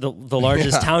is the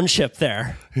largest township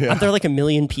there. Aren't there like 1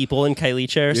 million people in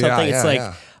Kailiche or something? It's like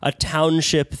a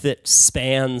township that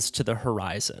spans to the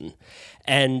horizon.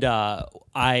 And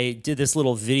I did this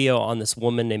little video on this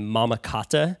woman named Mama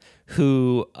Kata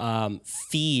who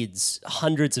feeds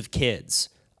hundreds of kids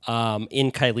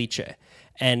in Kailiche.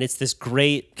 And it's this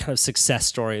great kind of success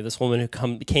story of this woman who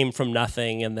came from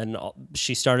nothing, and then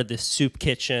she started this soup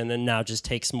kitchen, and now just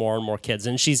takes more and more kids.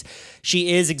 And she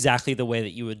is exactly the way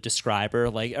that you would describe her,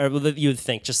 like, or that you would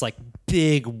think, just like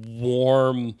big,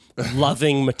 warm,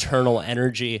 loving, maternal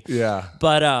energy. Yeah.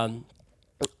 But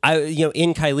I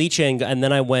in Kailiche, and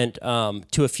then I went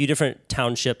to a few different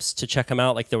townships to check them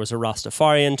out. Like, there was a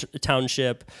Rastafarian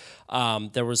township.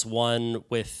 There was one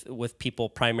with people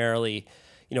primarily,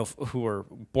 who were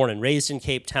born and raised in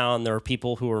Cape Town. There were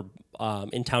people who were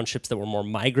in townships that were more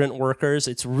migrant workers.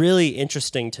 It's really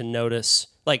interesting to notice,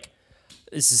 like,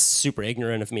 this is super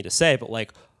ignorant of me to say, but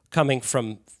like coming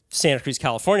from Santa Cruz,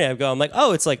 California, I'm like,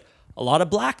 oh, it's like a lot of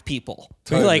black people.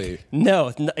 Totally. Like,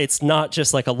 no, it's not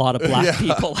just like a lot of black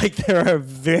people. Like, there are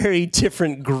very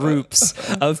different groups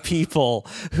of people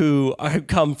who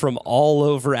come from all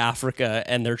over Africa,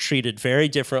 and they're treated very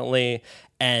differently.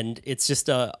 And it's just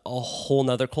a whole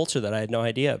nother culture that I had no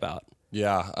idea about.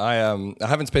 Yeah, I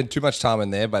haven't spent too much time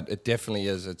in there, but it definitely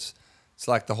is. It's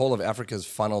like the whole of Africa is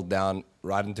funneled down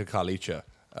right into Kailiche.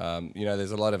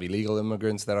 There's a lot of illegal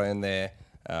immigrants that are in there,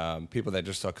 people that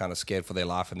just are kind of scared for their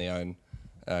life in their own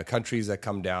countries that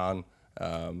come down.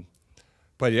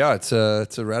 But yeah, it's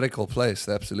a radical place.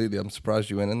 Absolutely, I'm surprised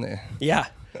you went in there. Yeah,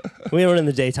 we went in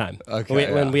the daytime.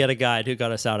 Okay, when we had a guide who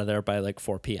got us out of there by like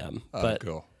 4 p.m. Oh,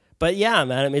 cool. But yeah,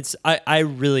 man, I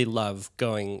really love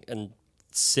going and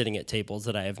sitting at tables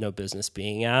that I have no business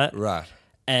being at. Right.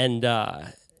 And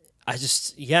it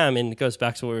goes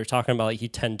back to what we were talking about. Like, you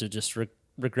tend to just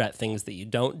regret things that you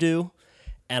don't do.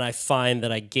 And I find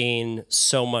that I gain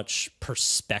so much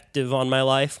perspective on my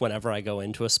life whenever I go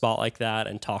into a spot like that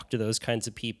and talk to those kinds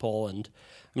of people. And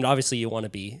I mean, obviously you want to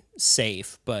be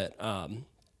safe, but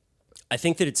I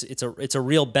think that it's a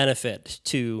real benefit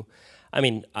to. I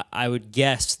mean, I would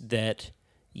guess that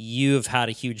you've had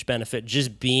a huge benefit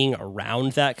just being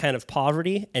around that kind of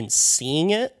poverty and seeing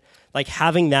it. Like,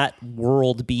 having that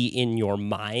world be in your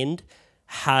mind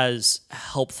has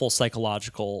helpful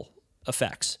psychological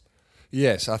effects.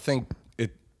 Yes, I think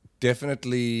it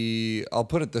definitely, I'll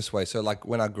put it this way. So, like,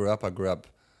 when I grew up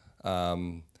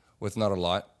with not a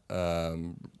lot.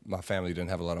 My family didn't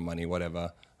have a lot of money,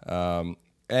 whatever.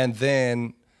 And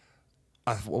then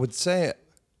I would say,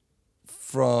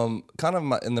 from kind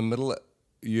of in the middle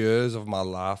years of my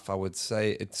life, I would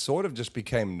say it sort of just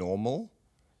became normal,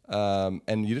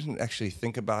 and you didn't actually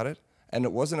think about it. And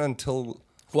it wasn't until...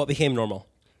 What became normal?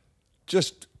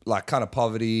 Just like kind of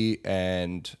poverty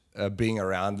and being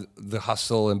around the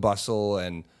hustle and bustle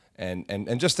and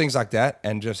just things like that,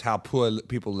 and just how poor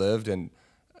people lived, and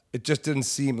it just didn't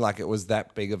seem like it was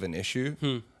that big of an issue.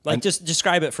 Like, just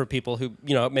describe it for people who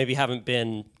maybe haven't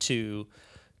been to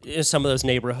some of those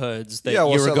neighborhoods that you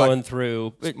were going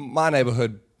through. My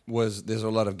neighborhood there's a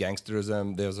lot of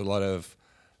gangsterism. There's a lot of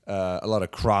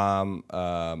crime.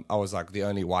 I was like the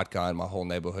only white guy in my whole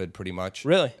neighborhood, pretty much.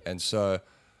 Really? And so,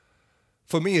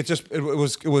 for me, it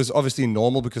was obviously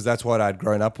normal because that's what I'd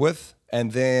grown up with.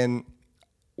 And then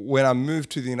when I moved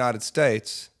to the United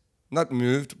States, not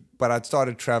moved, but I'd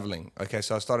started traveling. Okay,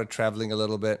 so I started traveling a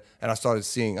little bit, and I started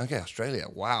seeing, okay, Australia,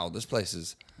 wow, this place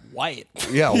is white.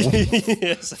 Yeah,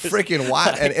 freaking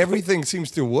white, and everything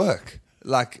seems to work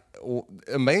like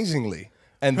amazingly.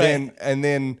 And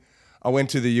then I went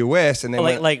to the US, and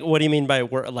then like what do you mean by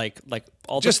like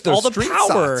all just all the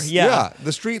power? Lights. Yeah,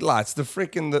 the street lights, the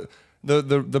freaking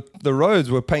the roads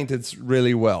were painted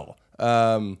really well.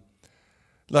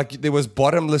 Like, there was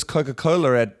bottomless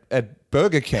Coca-Cola at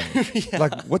Burger King. Yeah.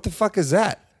 Like, what the fuck is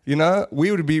that? We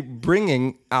would be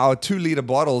bringing our 2-liter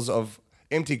bottles of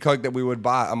empty Coke that we would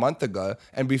buy a month ago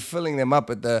and be filling them up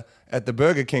at the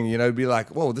Burger King. It'd be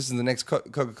like, whoa, this is the next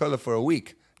Coca-Cola for a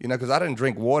week. Because I didn't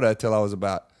drink water till I was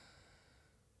about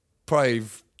probably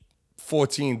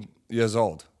 14 years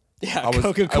old. Yeah, I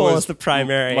Coca-Cola was- is the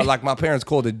primary. Like my parents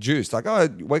called it juice. Like, oh,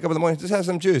 wake up in the morning, just have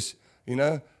some juice. You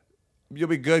know, you'll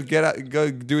be good. Get out,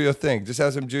 go do your thing. Just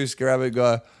have some juice, grab it,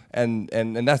 go, and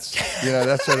that's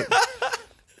that's what.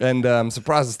 And I'm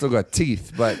surprised I still got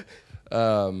teeth, but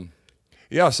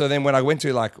yeah. So then when I went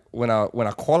to when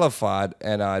I qualified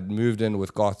and I'd moved in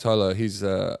with Garth Tolo, he's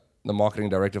the marketing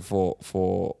director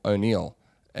for O'Neill,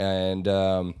 and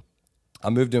I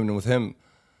moved in with him,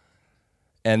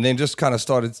 and then just kind of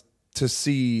started to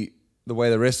see the way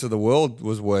the rest of the world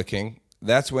was working.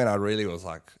 That's when I really was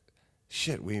like,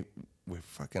 shit, we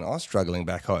fucking are struggling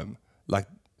back home. Like,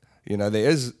 there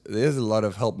is a lot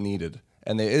of help needed,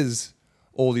 and there is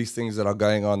all these things that are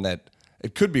going on that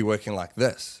it could be working like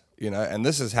this, and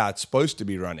this is how it's supposed to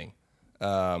be running.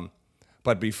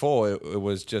 But before it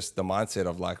was just the mindset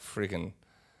of like freaking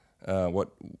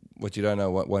what you don't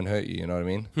know what won't hurt you. You know what I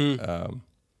mean?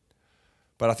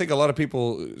 But I think a lot of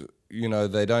people,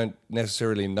 they don't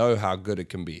necessarily know how good it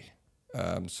can be.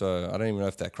 So I don't even know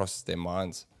if that crosses their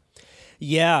minds.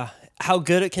 Yeah, how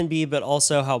good it can be, but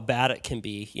also how bad it can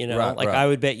be. Right. I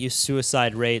would bet you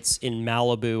suicide rates in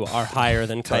Malibu are higher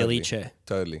than Kailiche.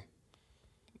 Totally.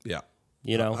 Yeah.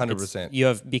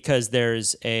 100%. Because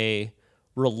there's a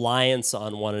reliance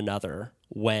on one another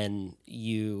when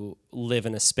you live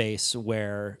in a space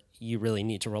where you really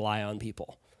need to rely on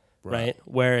people, right?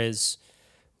 Whereas,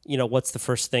 what's the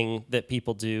first thing that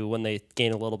people do when they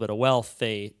gain a little bit of wealth?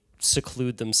 They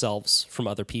seclude themselves from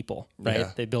other people, right?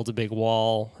 Yeah. They build a big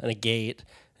wall and a gate,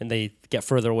 and they get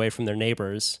further away from their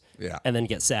neighbors, and then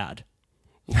get sad.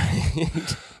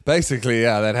 Basically,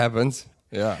 yeah, that happens.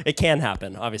 Yeah. It can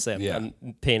happen. Obviously, I'm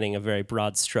painting a very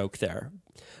broad stroke there.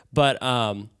 But,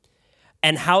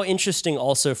 and how interesting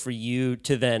also for you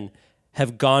to then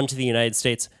have gone to the United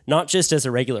States, not just as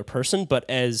a regular person, but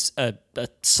as a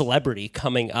celebrity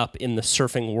coming up in the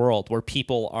surfing world where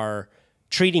people are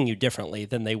treating you differently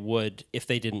than they would if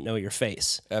they didn't know your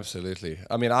face. Absolutely.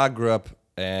 I mean, I grew up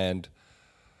and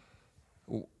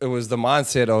it was the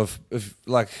mindset of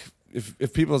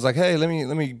if people was like, hey, let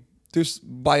me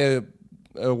buy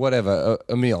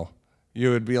a meal, you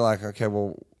would be like, okay,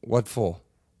 well, what for?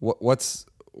 What's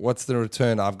the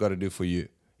return I've got to do for you?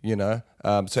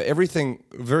 So everything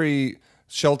very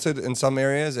sheltered in some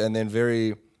areas and then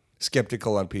very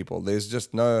skeptical on people.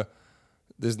 There's no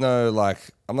like,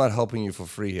 I'm not helping you for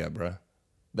free here, bro.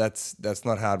 That's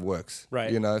not how it works.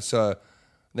 Right. So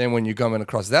then when you come in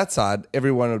across that side,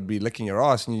 everyone would be licking your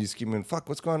ass and you just keep going, fuck,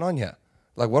 what's going on here?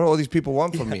 Like, what do all these people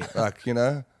want from me? Like,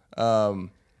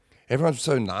 everyone's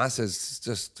so nice. It's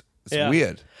just, it's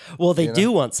weird. Well, they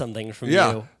do want something from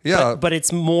you. Yeah. But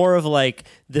it's more of like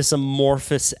this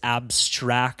amorphous,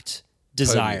 abstract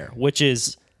desire, which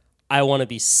is, I want to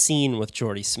be seen with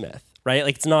Jordy Smith, right?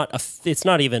 Like it's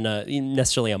not even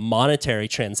necessarily a monetary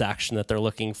transaction that they're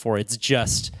looking for. It's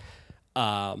just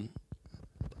validation.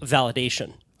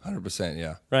 100%,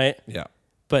 yeah. Right? Yeah.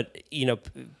 But,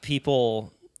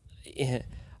 people,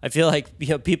 I feel like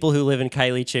people who live in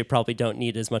Kailiche probably don't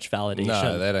need as much validation.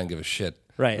 No, they don't give a shit.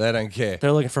 Right. They don't care.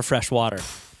 They're looking for fresh water.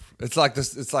 It's like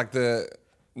this. It's like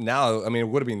now. I mean, it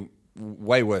would have been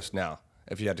way worse now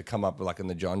if you had to come up like in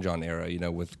the John era,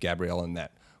 with Gabrielle and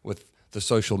that, with the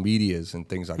social medias and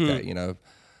things like that.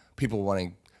 People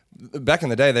wanting. Back in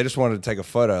the day, they just wanted to take a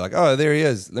photo. Like, oh, there he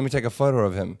is. Let me take a photo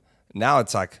of him. Now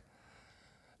it's like,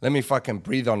 let me fucking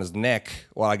breathe on his neck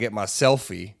while I get my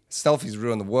selfie. Selfies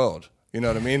ruin the world. You know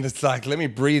what I mean? It's like, let me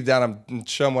breathe down and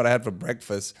show him what I had for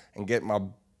breakfast and get my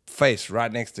face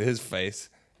right next to his face.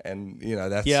 And,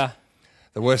 that's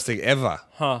the worst thing ever.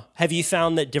 Huh. Have you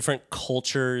found that different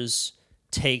cultures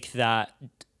take that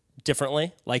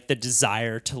differently? Like the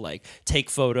desire to like take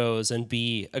photos and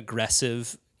be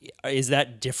aggressive. Is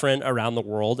that different around the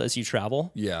world as you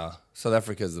travel? Yeah. South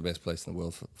Africa is the best place in the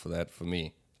world for that, for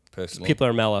me, personally. People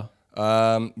are mellow.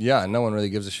 Yeah, no one really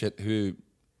gives a shit who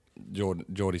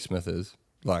Jordy Smith is.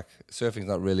 Like, surfing's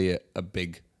not really a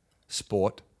big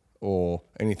sport or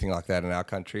anything like that in our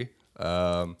country.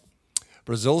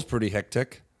 Brazil's pretty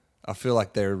hectic. I feel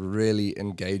like they're really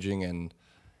engaging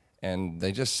and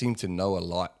they just seem to know a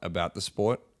lot about the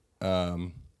sport.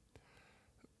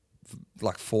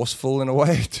 Like forceful in a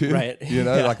way too. Right.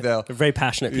 Like they're very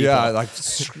passionate people. Yeah, like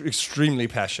extremely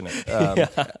passionate. And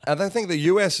I think the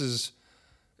US is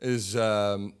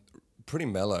pretty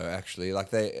mellow actually.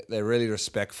 Like they're really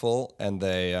respectful and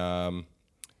they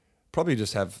probably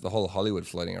just have the whole Hollywood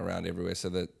floating around everywhere so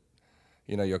that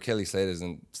your Kelly Slaters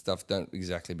and stuff don't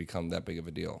exactly become that big of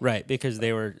a deal. Right, because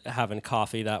they were having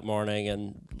coffee that morning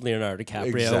and Leonardo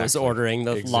DiCaprio was ordering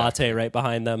the latte right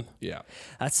behind them. Yeah.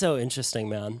 That's so interesting,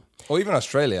 man. Or even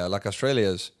Australia. Like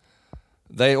Australia's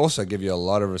they also give you a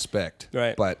lot of respect.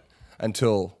 Right. But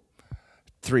until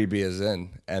 3 beers in,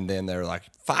 and then they're like,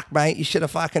 "Fuck, mate, you should have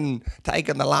fucking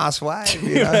taken the last wave."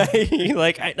 You know? You're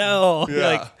like, I know. You're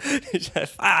Yeah.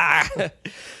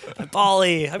 like,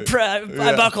 Bolly, I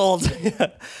buckled.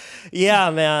 Yeah,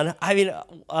 man. I mean,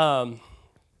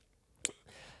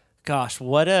 gosh,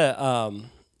 what a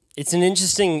it's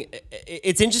interesting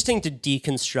to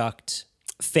deconstruct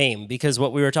fame, because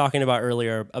what we were talking about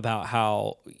earlier about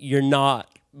how you're not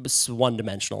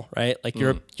one-dimensional, right? Like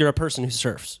you're a person who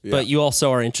surfs, but you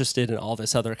also are interested in all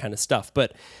this other kind of stuff.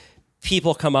 But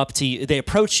people come up to you, they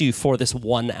approach you for this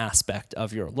one aspect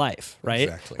of your life, right?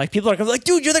 Exactly. Like people are like,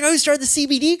 dude, you're the guy who started the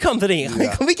CBD company.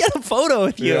 Like, let me get a photo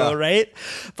with you, right?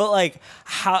 But like,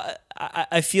 how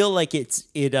I feel like it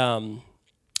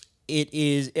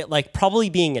is like probably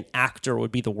being an actor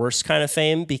would be the worst kind of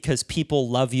fame, because people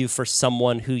love you for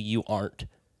someone who you aren't.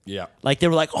 Yeah. Like they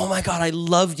were like, "Oh my God, I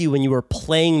loved you when you were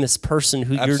playing this person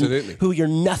who you're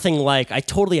nothing like. I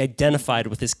totally identified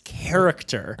with his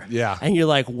character." Yeah. And you're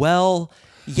like, "Well,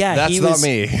 yeah, That's he not was,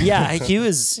 me." Yeah, he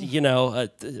was, a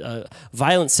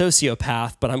violent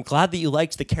sociopath, but I'm glad that you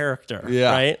liked the character."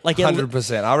 Yeah. Right? Like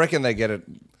 100%. I reckon they get it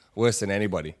worse than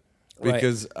anybody. Right.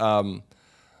 Because like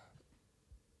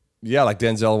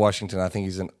Denzel Washington, I think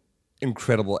he's an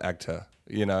incredible actor.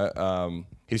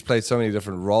 He's played so many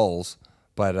different roles.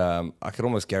 But I could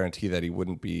almost guarantee that he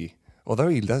wouldn't be, although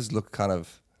he does look kind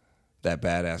of that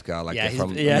badass guy, like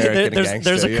from American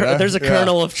Gangster. There's a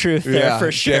kernel of truth there for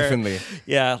sure. Definitely.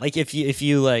 Yeah, like if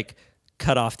you like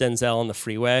cut off Denzel on the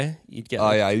freeway, you'd get.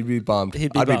 Oh yeah, he'd be bummed.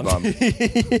 I'd be bummed.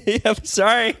 Yeah, I'm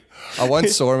sorry. I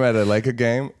once saw him at a Laker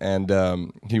game, and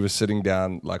he was sitting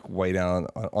down, like way down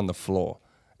on the floor,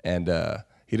 and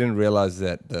he didn't realize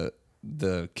that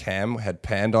the cam had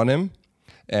panned on him.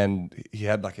 And he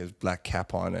had like his black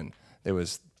cap on, and there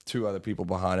was 2 other people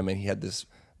behind him, and he had this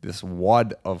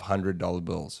wad of $100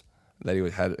 bills that he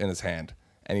had in his hand,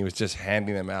 and he was just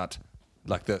handing them out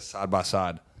like this, side by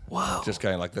side. Wow! Just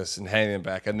going like this and handing them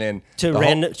back, and then to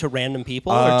random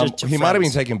people, or just to he friends? might have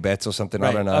been taking bets or something.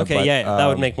 Right. I don't know. Okay, but, that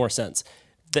would make more sense.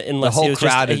 Unless the whole he was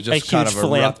crowd just had just a kind huge of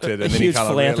erupted, and then he kind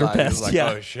of realized, like,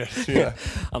 yeah. "Oh shit, yeah.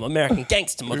 I'm American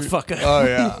gangster, motherfucker. Oh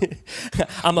yeah,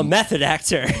 I'm a method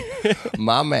actor."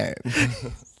 my man.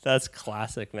 That's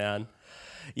classic, man.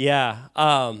 Yeah.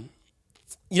 I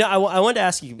wanted to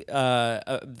ask you.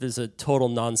 There's a total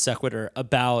non sequitur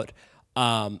about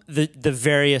the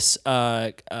various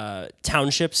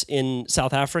townships in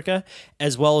South Africa,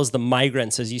 as well as the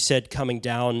migrants, as you said, coming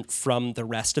down from the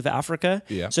rest of Africa.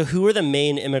 Yeah. So who are the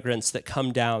main immigrants that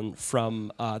come down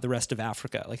from the rest of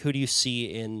Africa? Like, who do you see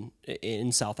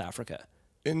in South Africa?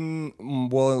 In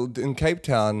Cape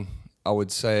Town, I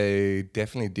would say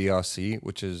definitely DRC,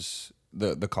 which is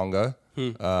the Congo.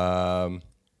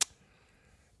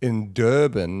 In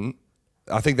Durban,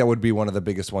 I think that would be one of the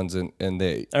biggest ones in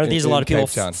there. Are these a lot of people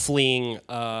Town. fleeing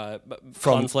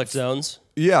conflict zones?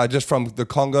 Yeah, just from the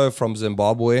Congo, from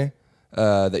Zimbabwe,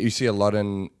 that you see a lot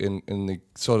in the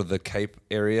sort of the Cape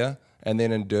area. And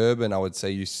then in Durban, I would say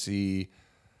you see...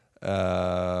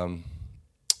 Are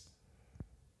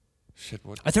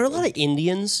there a lot of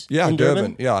Indians in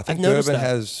Durban? Yeah, I think Durban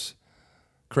has...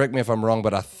 Correct me if I'm wrong,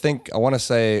 but I want to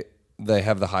say they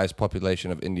have the highest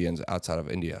population of Indians outside of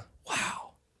India.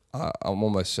 Wow. I'm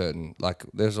almost certain. Like,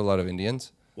 there's a lot of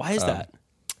Indians. Why is that?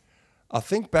 I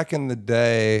think back in the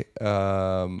day,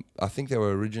 I think they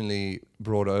were originally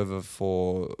brought over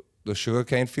for the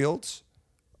sugarcane fields,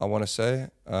 I want to say.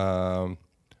 I'm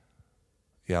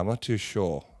not too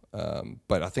sure.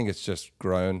 But I think it's just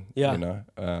grown, Yeah.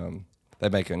 They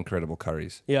make incredible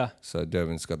curries. Yeah. So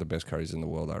Durban's got the best curries in the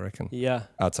world, I reckon. Yeah.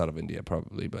 Outside of India,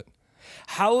 probably, but...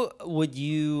 How would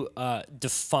you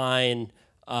define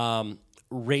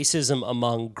racism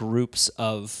among groups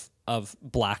of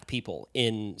black people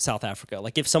in South Africa?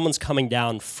 Like, if someone's coming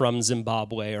down from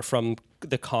Zimbabwe or from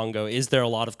the Congo, is there a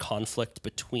lot of conflict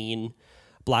between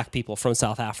black people from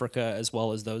South Africa as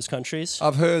well as those countries?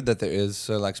 I've heard that there is.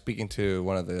 So, like, speaking to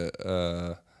one of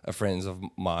the friends of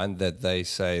mine, that they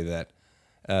say that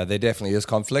there definitely is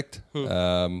conflict.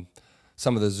 Some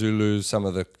of the Zulus, some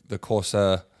of the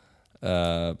Xhosa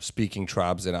speaking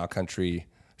tribes in our country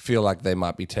feel like they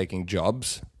might be taking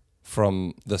jobs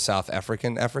from the South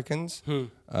Africans.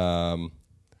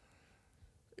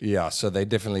 So they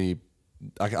definitely,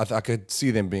 I could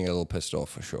see them being a little pissed off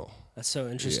for sure. That's so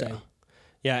interesting.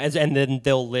 Yeah, and then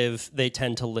they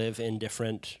tend to live in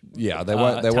different they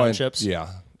townships. Won't,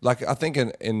 like, I think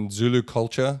in Zulu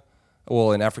culture,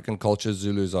 well, in African culture,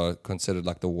 Zulus are considered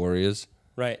like the warriors.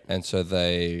 Right. And so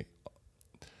they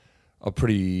are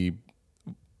pretty,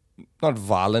 not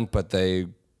violent, but they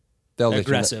they'll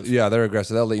aggressive. Let you know, yeah, they're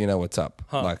aggressive. They'll let you know what's up.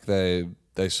 Huh. Like they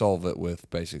solve it with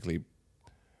basically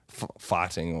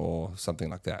fighting or something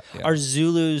like that. Yeah. Are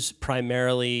Zulus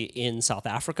primarily in South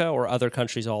Africa or other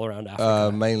countries all around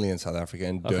Africa? Mainly in South Africa,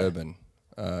 in Durban,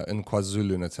 in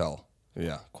KwaZulu-Natal.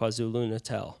 Yeah.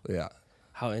 KwaZulu-Natal. Yeah.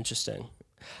 How interesting.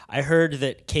 I heard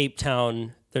that Cape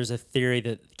Town, there's a theory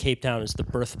that Cape Town is the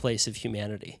birthplace of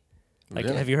humanity. Like,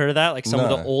 Really? have you heard of that? Like, some of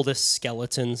the No. oldest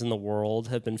skeletons in the world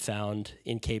have been found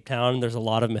in Cape Town. There's a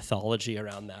lot of mythology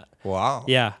around that. Wow.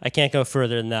 Yeah, I can't go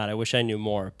further than that. I wish I knew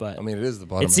more, but I mean, it is the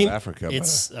bottom seemed- of Africa.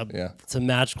 It's but, it's a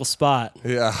magical spot.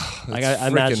 yeah. Like It's I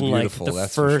imagine, freaking like beautiful, the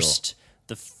that's for sure.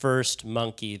 first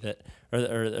monkey that,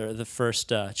 or the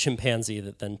first chimpanzee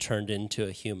that then turned into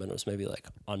a human was maybe like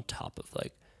on top of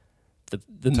like the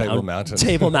Mountain.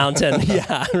 Table Mountain,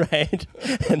 yeah, right.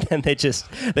 And then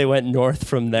they went north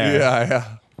from there.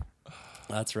 Yeah.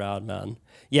 That's rad, man.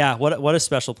 Yeah, what a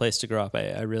special place to grow up.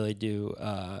 I really do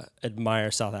admire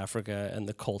South Africa and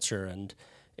the culture, and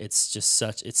it's just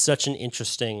such an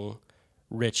interesting,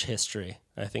 rich history.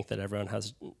 I think that everyone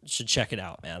should check it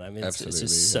out, man. I mean, it's Absolutely,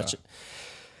 just such yeah.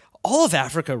 all of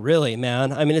Africa, really,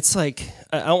 man. I mean, it's like,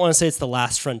 I don't want to say it's the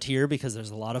last frontier because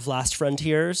there's a lot of last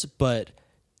frontiers, but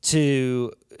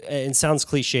it sounds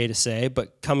cliche to say,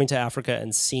 but coming to Africa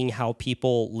and seeing how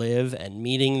people live and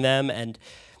meeting them, and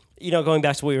going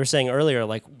back to what we were saying earlier,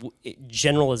 like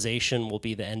generalization will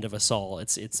be the end of us all.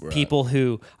 It's Right. people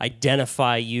who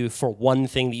identify you for one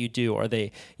thing that you do, or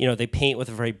they paint with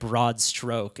a very broad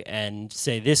stroke and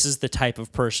say this is the type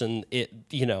of person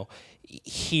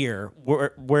here.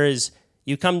 Whereas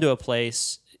you come to a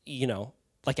place,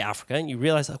 like Africa, and you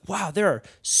realize like, wow, there are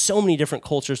so many different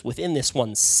cultures within this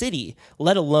one city,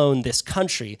 let alone this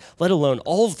country, let alone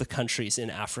all of the countries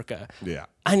in Africa. Yeah.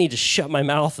 I need to shut my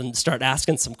mouth and start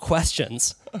asking some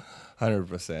questions.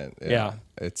 100%. Yeah.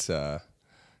 It's a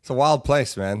wild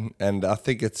place, man. And I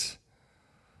think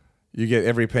you get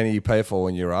every penny you pay for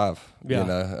when you arrive.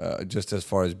 Yeah. Just as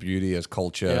far as beauty, as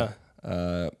culture.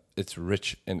 Yeah. It's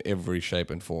rich in every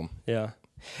shape and form. Yeah.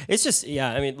 It's just,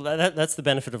 I mean, that's the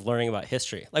benefit of learning about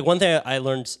history. Like one thing I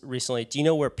learned recently, do you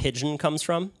know where pigeon comes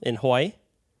from in Hawaii?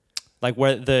 Like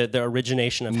where the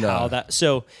origination of how that,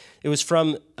 so it was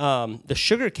from the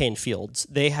sugarcane fields.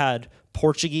 They had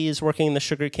Portuguese working in the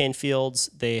sugarcane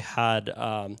fields. They had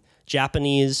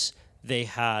Japanese. They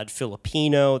had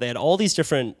Filipino. They had all these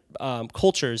different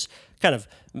cultures kind of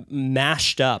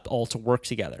mashed up all to work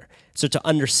together. So to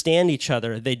understand each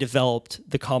other, they developed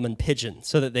the common pigeon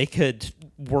so that they could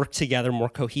work together more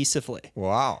cohesively.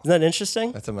 Wow. Isn't that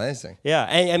interesting? That's amazing. Yeah.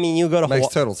 I mean, you go to Makes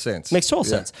Hawaii. total sense. Makes total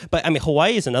Yeah. sense. But I mean,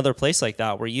 Hawaii is another place like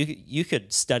that where you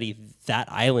could study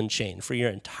that island chain for your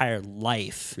entire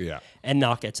life and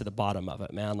not get to the bottom of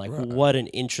it, man. Like what an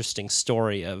interesting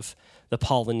story of the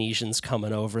Polynesians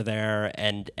coming over there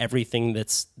and everything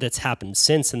that's happened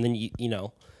since. And then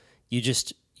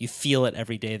you feel it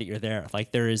every day that you're there.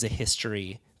 Like there is a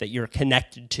history that you're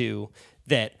connected to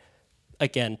that,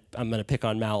 again, I'm going to pick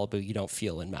on Malibu. You don't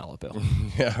feel in Malibu.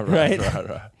 Yeah, Right?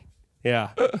 right. Yeah.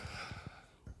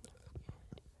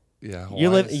 Yeah.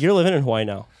 You're living in Hawaii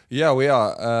now. Yeah, we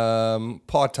are.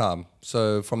 Part-time.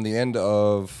 So from the end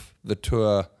of the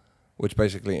tour, which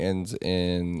basically ends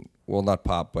in, well, not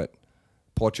part, but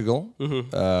Portugal,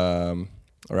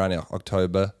 around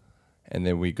October, and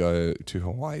then we go to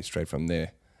Hawaii straight from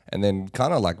there. And then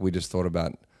kind of like we just thought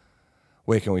about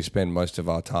where can we spend most of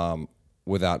our time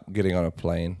without getting on a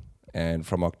plane. And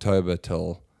from October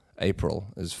till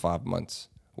April is 5 months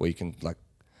where you can like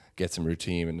get some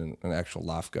routine and an actual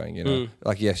life going,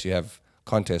 Like, yes, you have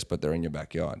contests, but they're in your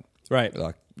backyard. Right.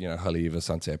 Like, Haleiwa,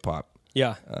 Sunset Pipe.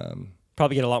 Yeah.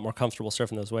 Probably get a lot more comfortable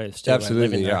surfing those waves too. Absolutely,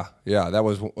 living there. yeah. That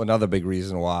was another big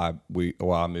reason why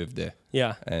I moved there.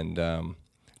 Yeah. And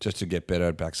just to get better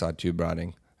at backside tube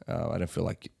riding, I don't feel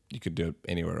like you could do it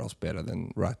anywhere else better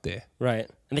than right there. Right.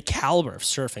 And the caliber of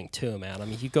surfing too, man. I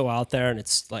mean, you go out there and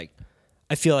it's like,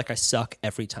 I feel like I suck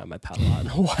every time I paddle out in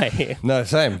Hawaii. No,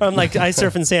 same. I'm like, I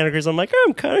surf in Santa Cruz. I'm like,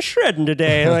 I'm kind of shredding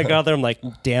today. And I go out there, I'm like,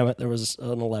 damn it, there was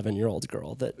an 11-year-old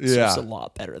girl that surfs a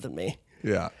lot better than me.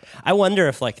 Yeah. I wonder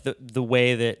if like the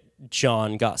way that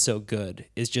John got so good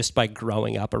is just by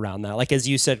growing up around that. Like as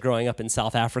you said, growing up in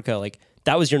South Africa, like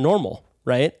that was your normal,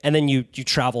 right? And then you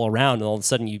travel around and all of a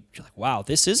sudden you're like, wow,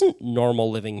 this isn't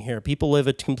normal living here. People live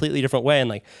a completely different way. And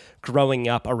like growing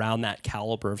up around that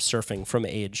caliber of surfing from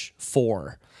age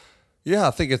 4. Yeah,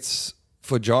 I think it's,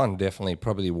 for John, definitely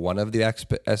probably one of the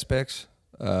aspects.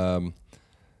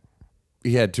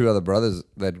 He had 2 other brothers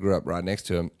that grew up right next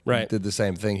to him. Right. Did the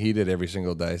same thing he did every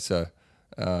single day. So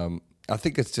I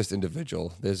think it's just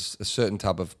individual. There's a certain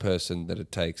type of person that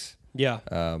it takes Yeah.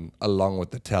 Along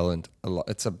with the talent.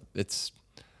 It's a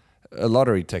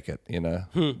lottery ticket, you know,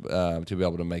 to be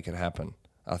able to make it happen.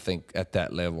 I think at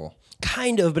that level.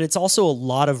 Kind of, but it's also a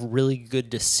lot of really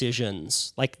good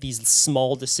decisions, like these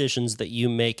small decisions that you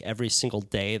make every single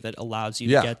day that allows you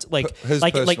to get his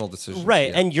personal decisions, right?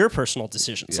 yeah. And your personal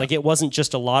decisions. Yeah. Like it wasn't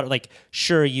just a lot. Like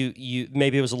sure, you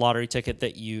maybe it was a lottery ticket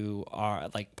that you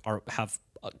have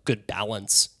a good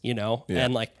balance, you know,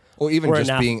 and like or even we're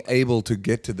just being able to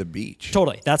get to the beach.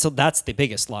 Totally, that's the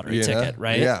biggest lottery ticket,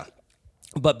 right? Yeah.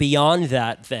 But beyond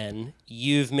that, then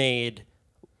you've made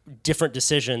different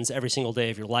decisions every single day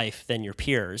of your life than your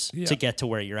peers to get to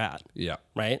where you're at. Yeah.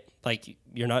 Right? Like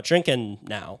you're not drinking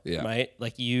now, right?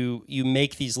 Like you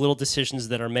make these little decisions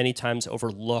that are many times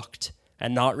overlooked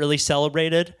and not really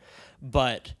celebrated,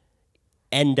 but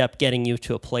end up getting you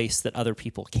to a place that other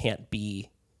people can't be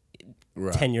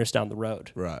 10 years down the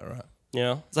road. Right. You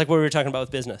know? It's like what we were talking about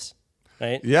with business,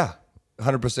 right? Yeah.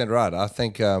 100% right. I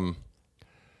think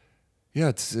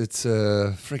it's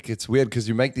weird because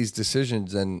you make these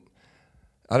decisions and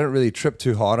I don't really trip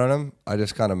too hard on them. I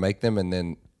just kind of make them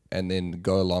and then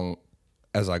go along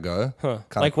as I go.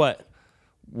 Like what?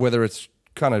 Whether it's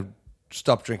kind of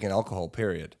stop drinking alcohol,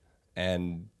 period,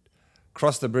 and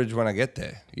cross the bridge when I get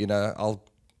there. You know,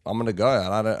 I'm gonna go,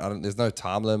 and I don't. There's no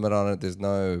time limit on it. There's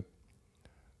no.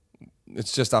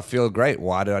 It's just I feel great.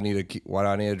 Why do I need a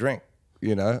drink?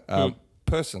 You know,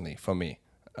 personally for me.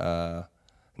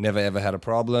 Never ever had a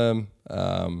problem.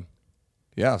 So.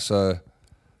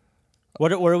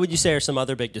 What would you say are some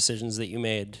other big decisions that you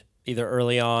made either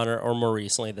early on or more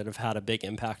recently that have had a big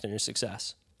impact on your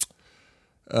success?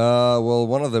 Well,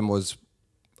 one of them was,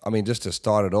 just to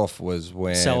start it off was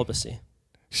when... Celibacy.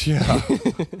 Yeah.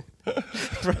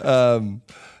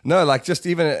 No, like just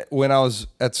even when I was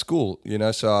at school, you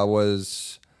know, so I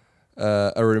was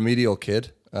a remedial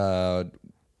kid. I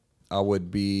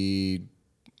would be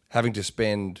having to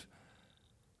spend,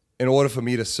 in order for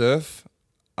me to surf,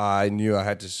 I knew I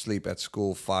had to sleep at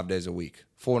school 5 days a week,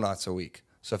 4 nights a week.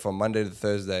 So from Monday to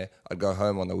Thursday, I'd go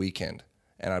home on the weekend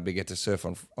and I'd get to surf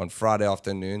on Friday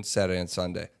afternoon, Saturday and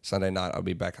Sunday. Sunday night, I'd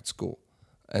be back at school.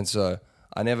 And so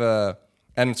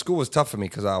and school was tough for me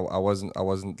because I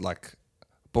wasn't like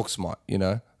book smart, you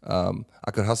know.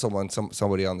 I could hustle on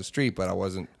somebody on the street, but I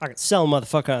wasn't. I could sell a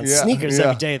motherfucker on sneakers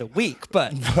every day of the week,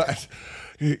 but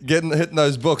hitting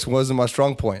those books wasn't my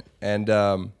strong point. And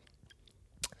so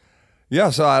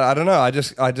I don't know. I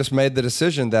just made the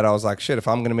decision that I was like, shit, if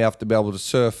I'm going to have to be able to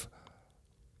surf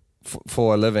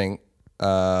for a living,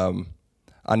 I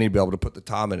need to be able to put the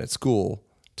time in at school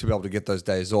to be able to get those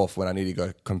days off when I need to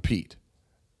go compete.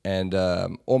 And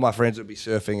all my friends would be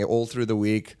surfing all through the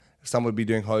week. Some would be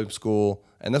doing homeschool.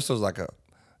 And this was like a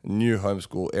new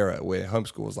homeschool era where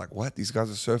homeschool was like, what? These guys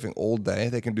are surfing all day.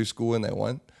 They can do school when they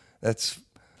want. That's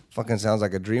fucking sounds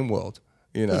like a dream world,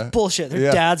 you know? It's bullshit.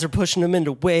 Their dads are pushing them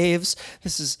into waves.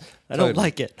 I don't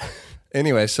like it.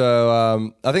 Anyway,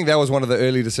 so I think that was one of the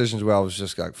early decisions where I was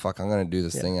just like, fuck, I'm going to do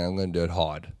this thing and I'm going to do it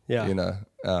hard. Yeah. You know?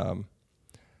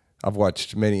 I've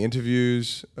watched many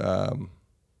interviews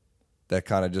that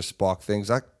kind of just spark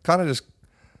things. I kind of just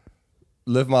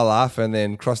live my life and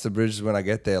then cross the bridges when I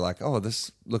get there. Like, oh,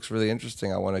 this looks really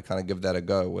interesting. I want to kind of give that a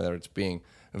go, whether it's being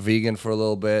vegan for a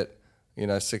little bit, you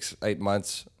know, 6-8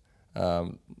 months,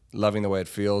 loving the way it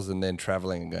feels, and then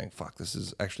traveling and going, fuck, this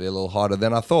is actually a little harder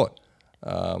than I thought.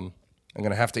 I'm going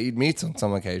to have to eat meats on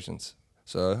some occasions.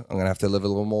 So I'm going to have to live a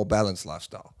little more balanced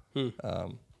lifestyle.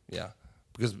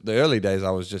 Because the early days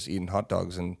I was just eating hot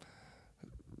dogs and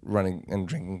running and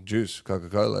drinking juice,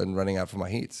 Coca-Cola, and running out for my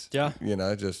heats. Yeah. You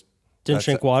know, just... Didn't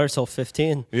drink water till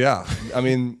 15. Yeah.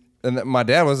 And my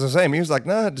dad was the same. He was like,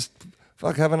 no, just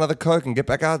fuck, have another Coke and get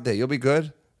back out there. You'll be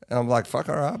good. And I'm like, fuck,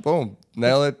 all right, boom.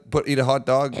 Nail it. Eat a hot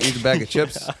dog, eat a bag of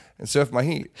chips, and surf my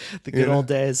heat. The good old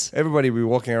days. Everybody be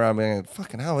walking around being,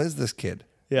 fucking, how is this kid?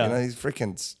 Yeah. You know, he's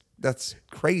freaking, that's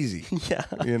crazy. Yeah.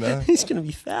 You know? He's going to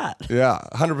be fat. Yeah,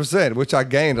 100%, which I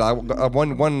gained. I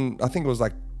won, I think it was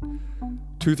like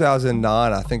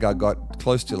 2009, I think I got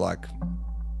close to like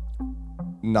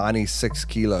 96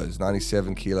 kilos,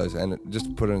 97 kilos. And just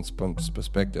to put it in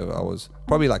perspective, I was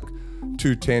probably like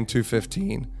 210,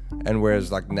 215. And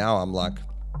whereas like now I'm like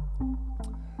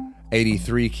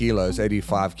 83 kilos,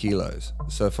 85 kilos.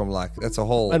 So from like, that's a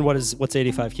whole... And what's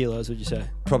 85 kilos, would you say?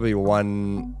 Probably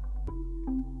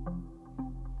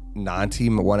 190,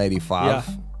 185,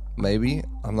 maybe.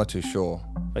 I'm not too sure.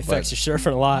 Affects your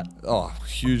surfing a lot. Oh,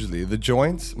 hugely. The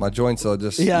joints, my joints are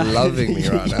just loving me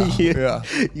right now.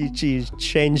 You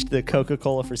changed the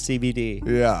Coca-Cola for CBD.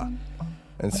 Yeah.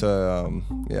 And so,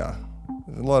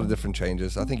 there's a lot of different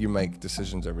changes. I think you make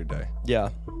decisions every day. Yeah.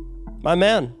 My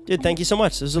man. Dude, thank you so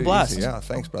much. This was a blast. Yeah,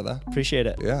 thanks, brother. Appreciate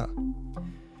it. Yeah.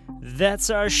 That's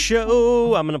our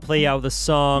show. I'm going to play you out with a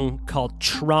song called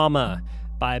Trauma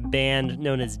by a band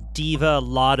known as Diva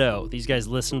Lotto. These guys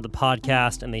listen to the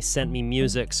podcast and they sent me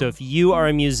music. So if you are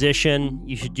a musician,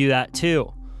 you should do that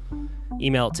too.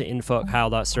 Email it to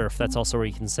info@kyle.surf. That's also where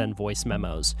you can send voice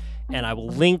memos. And I will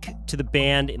link to the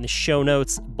band in the show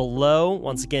notes below.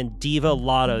 Once again, Diva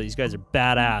Lotto. These guys are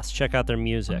badass. Check out their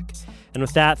music. And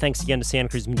with that, thanks again to Santa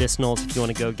Cruz Medicinals. If you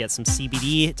want to go get some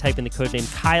CBD, type in the code name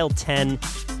Kyle10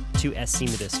 to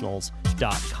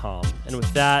scmedicinals.com. And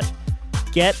with that,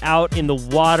 get out in the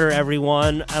water,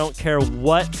 everyone. I don't care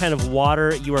what kind of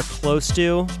water you are close to.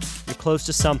 You're close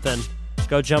to something.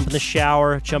 Go jump in the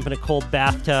shower, jump in a cold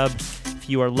bathtub. If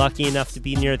you are lucky enough to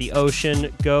be near the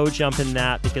ocean, go jump in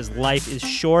that because life is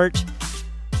short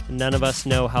and none of us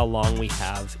know how long we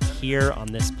have here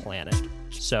on this planet.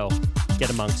 So get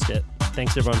amongst it.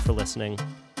 Thanks everyone for listening,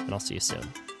 and I'll see you soon.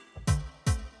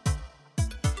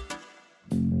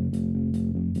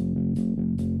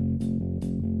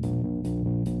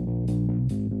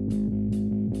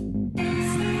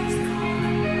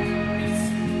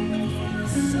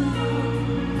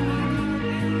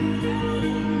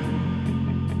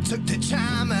 Took the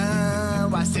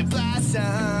time, watched it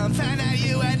blossom.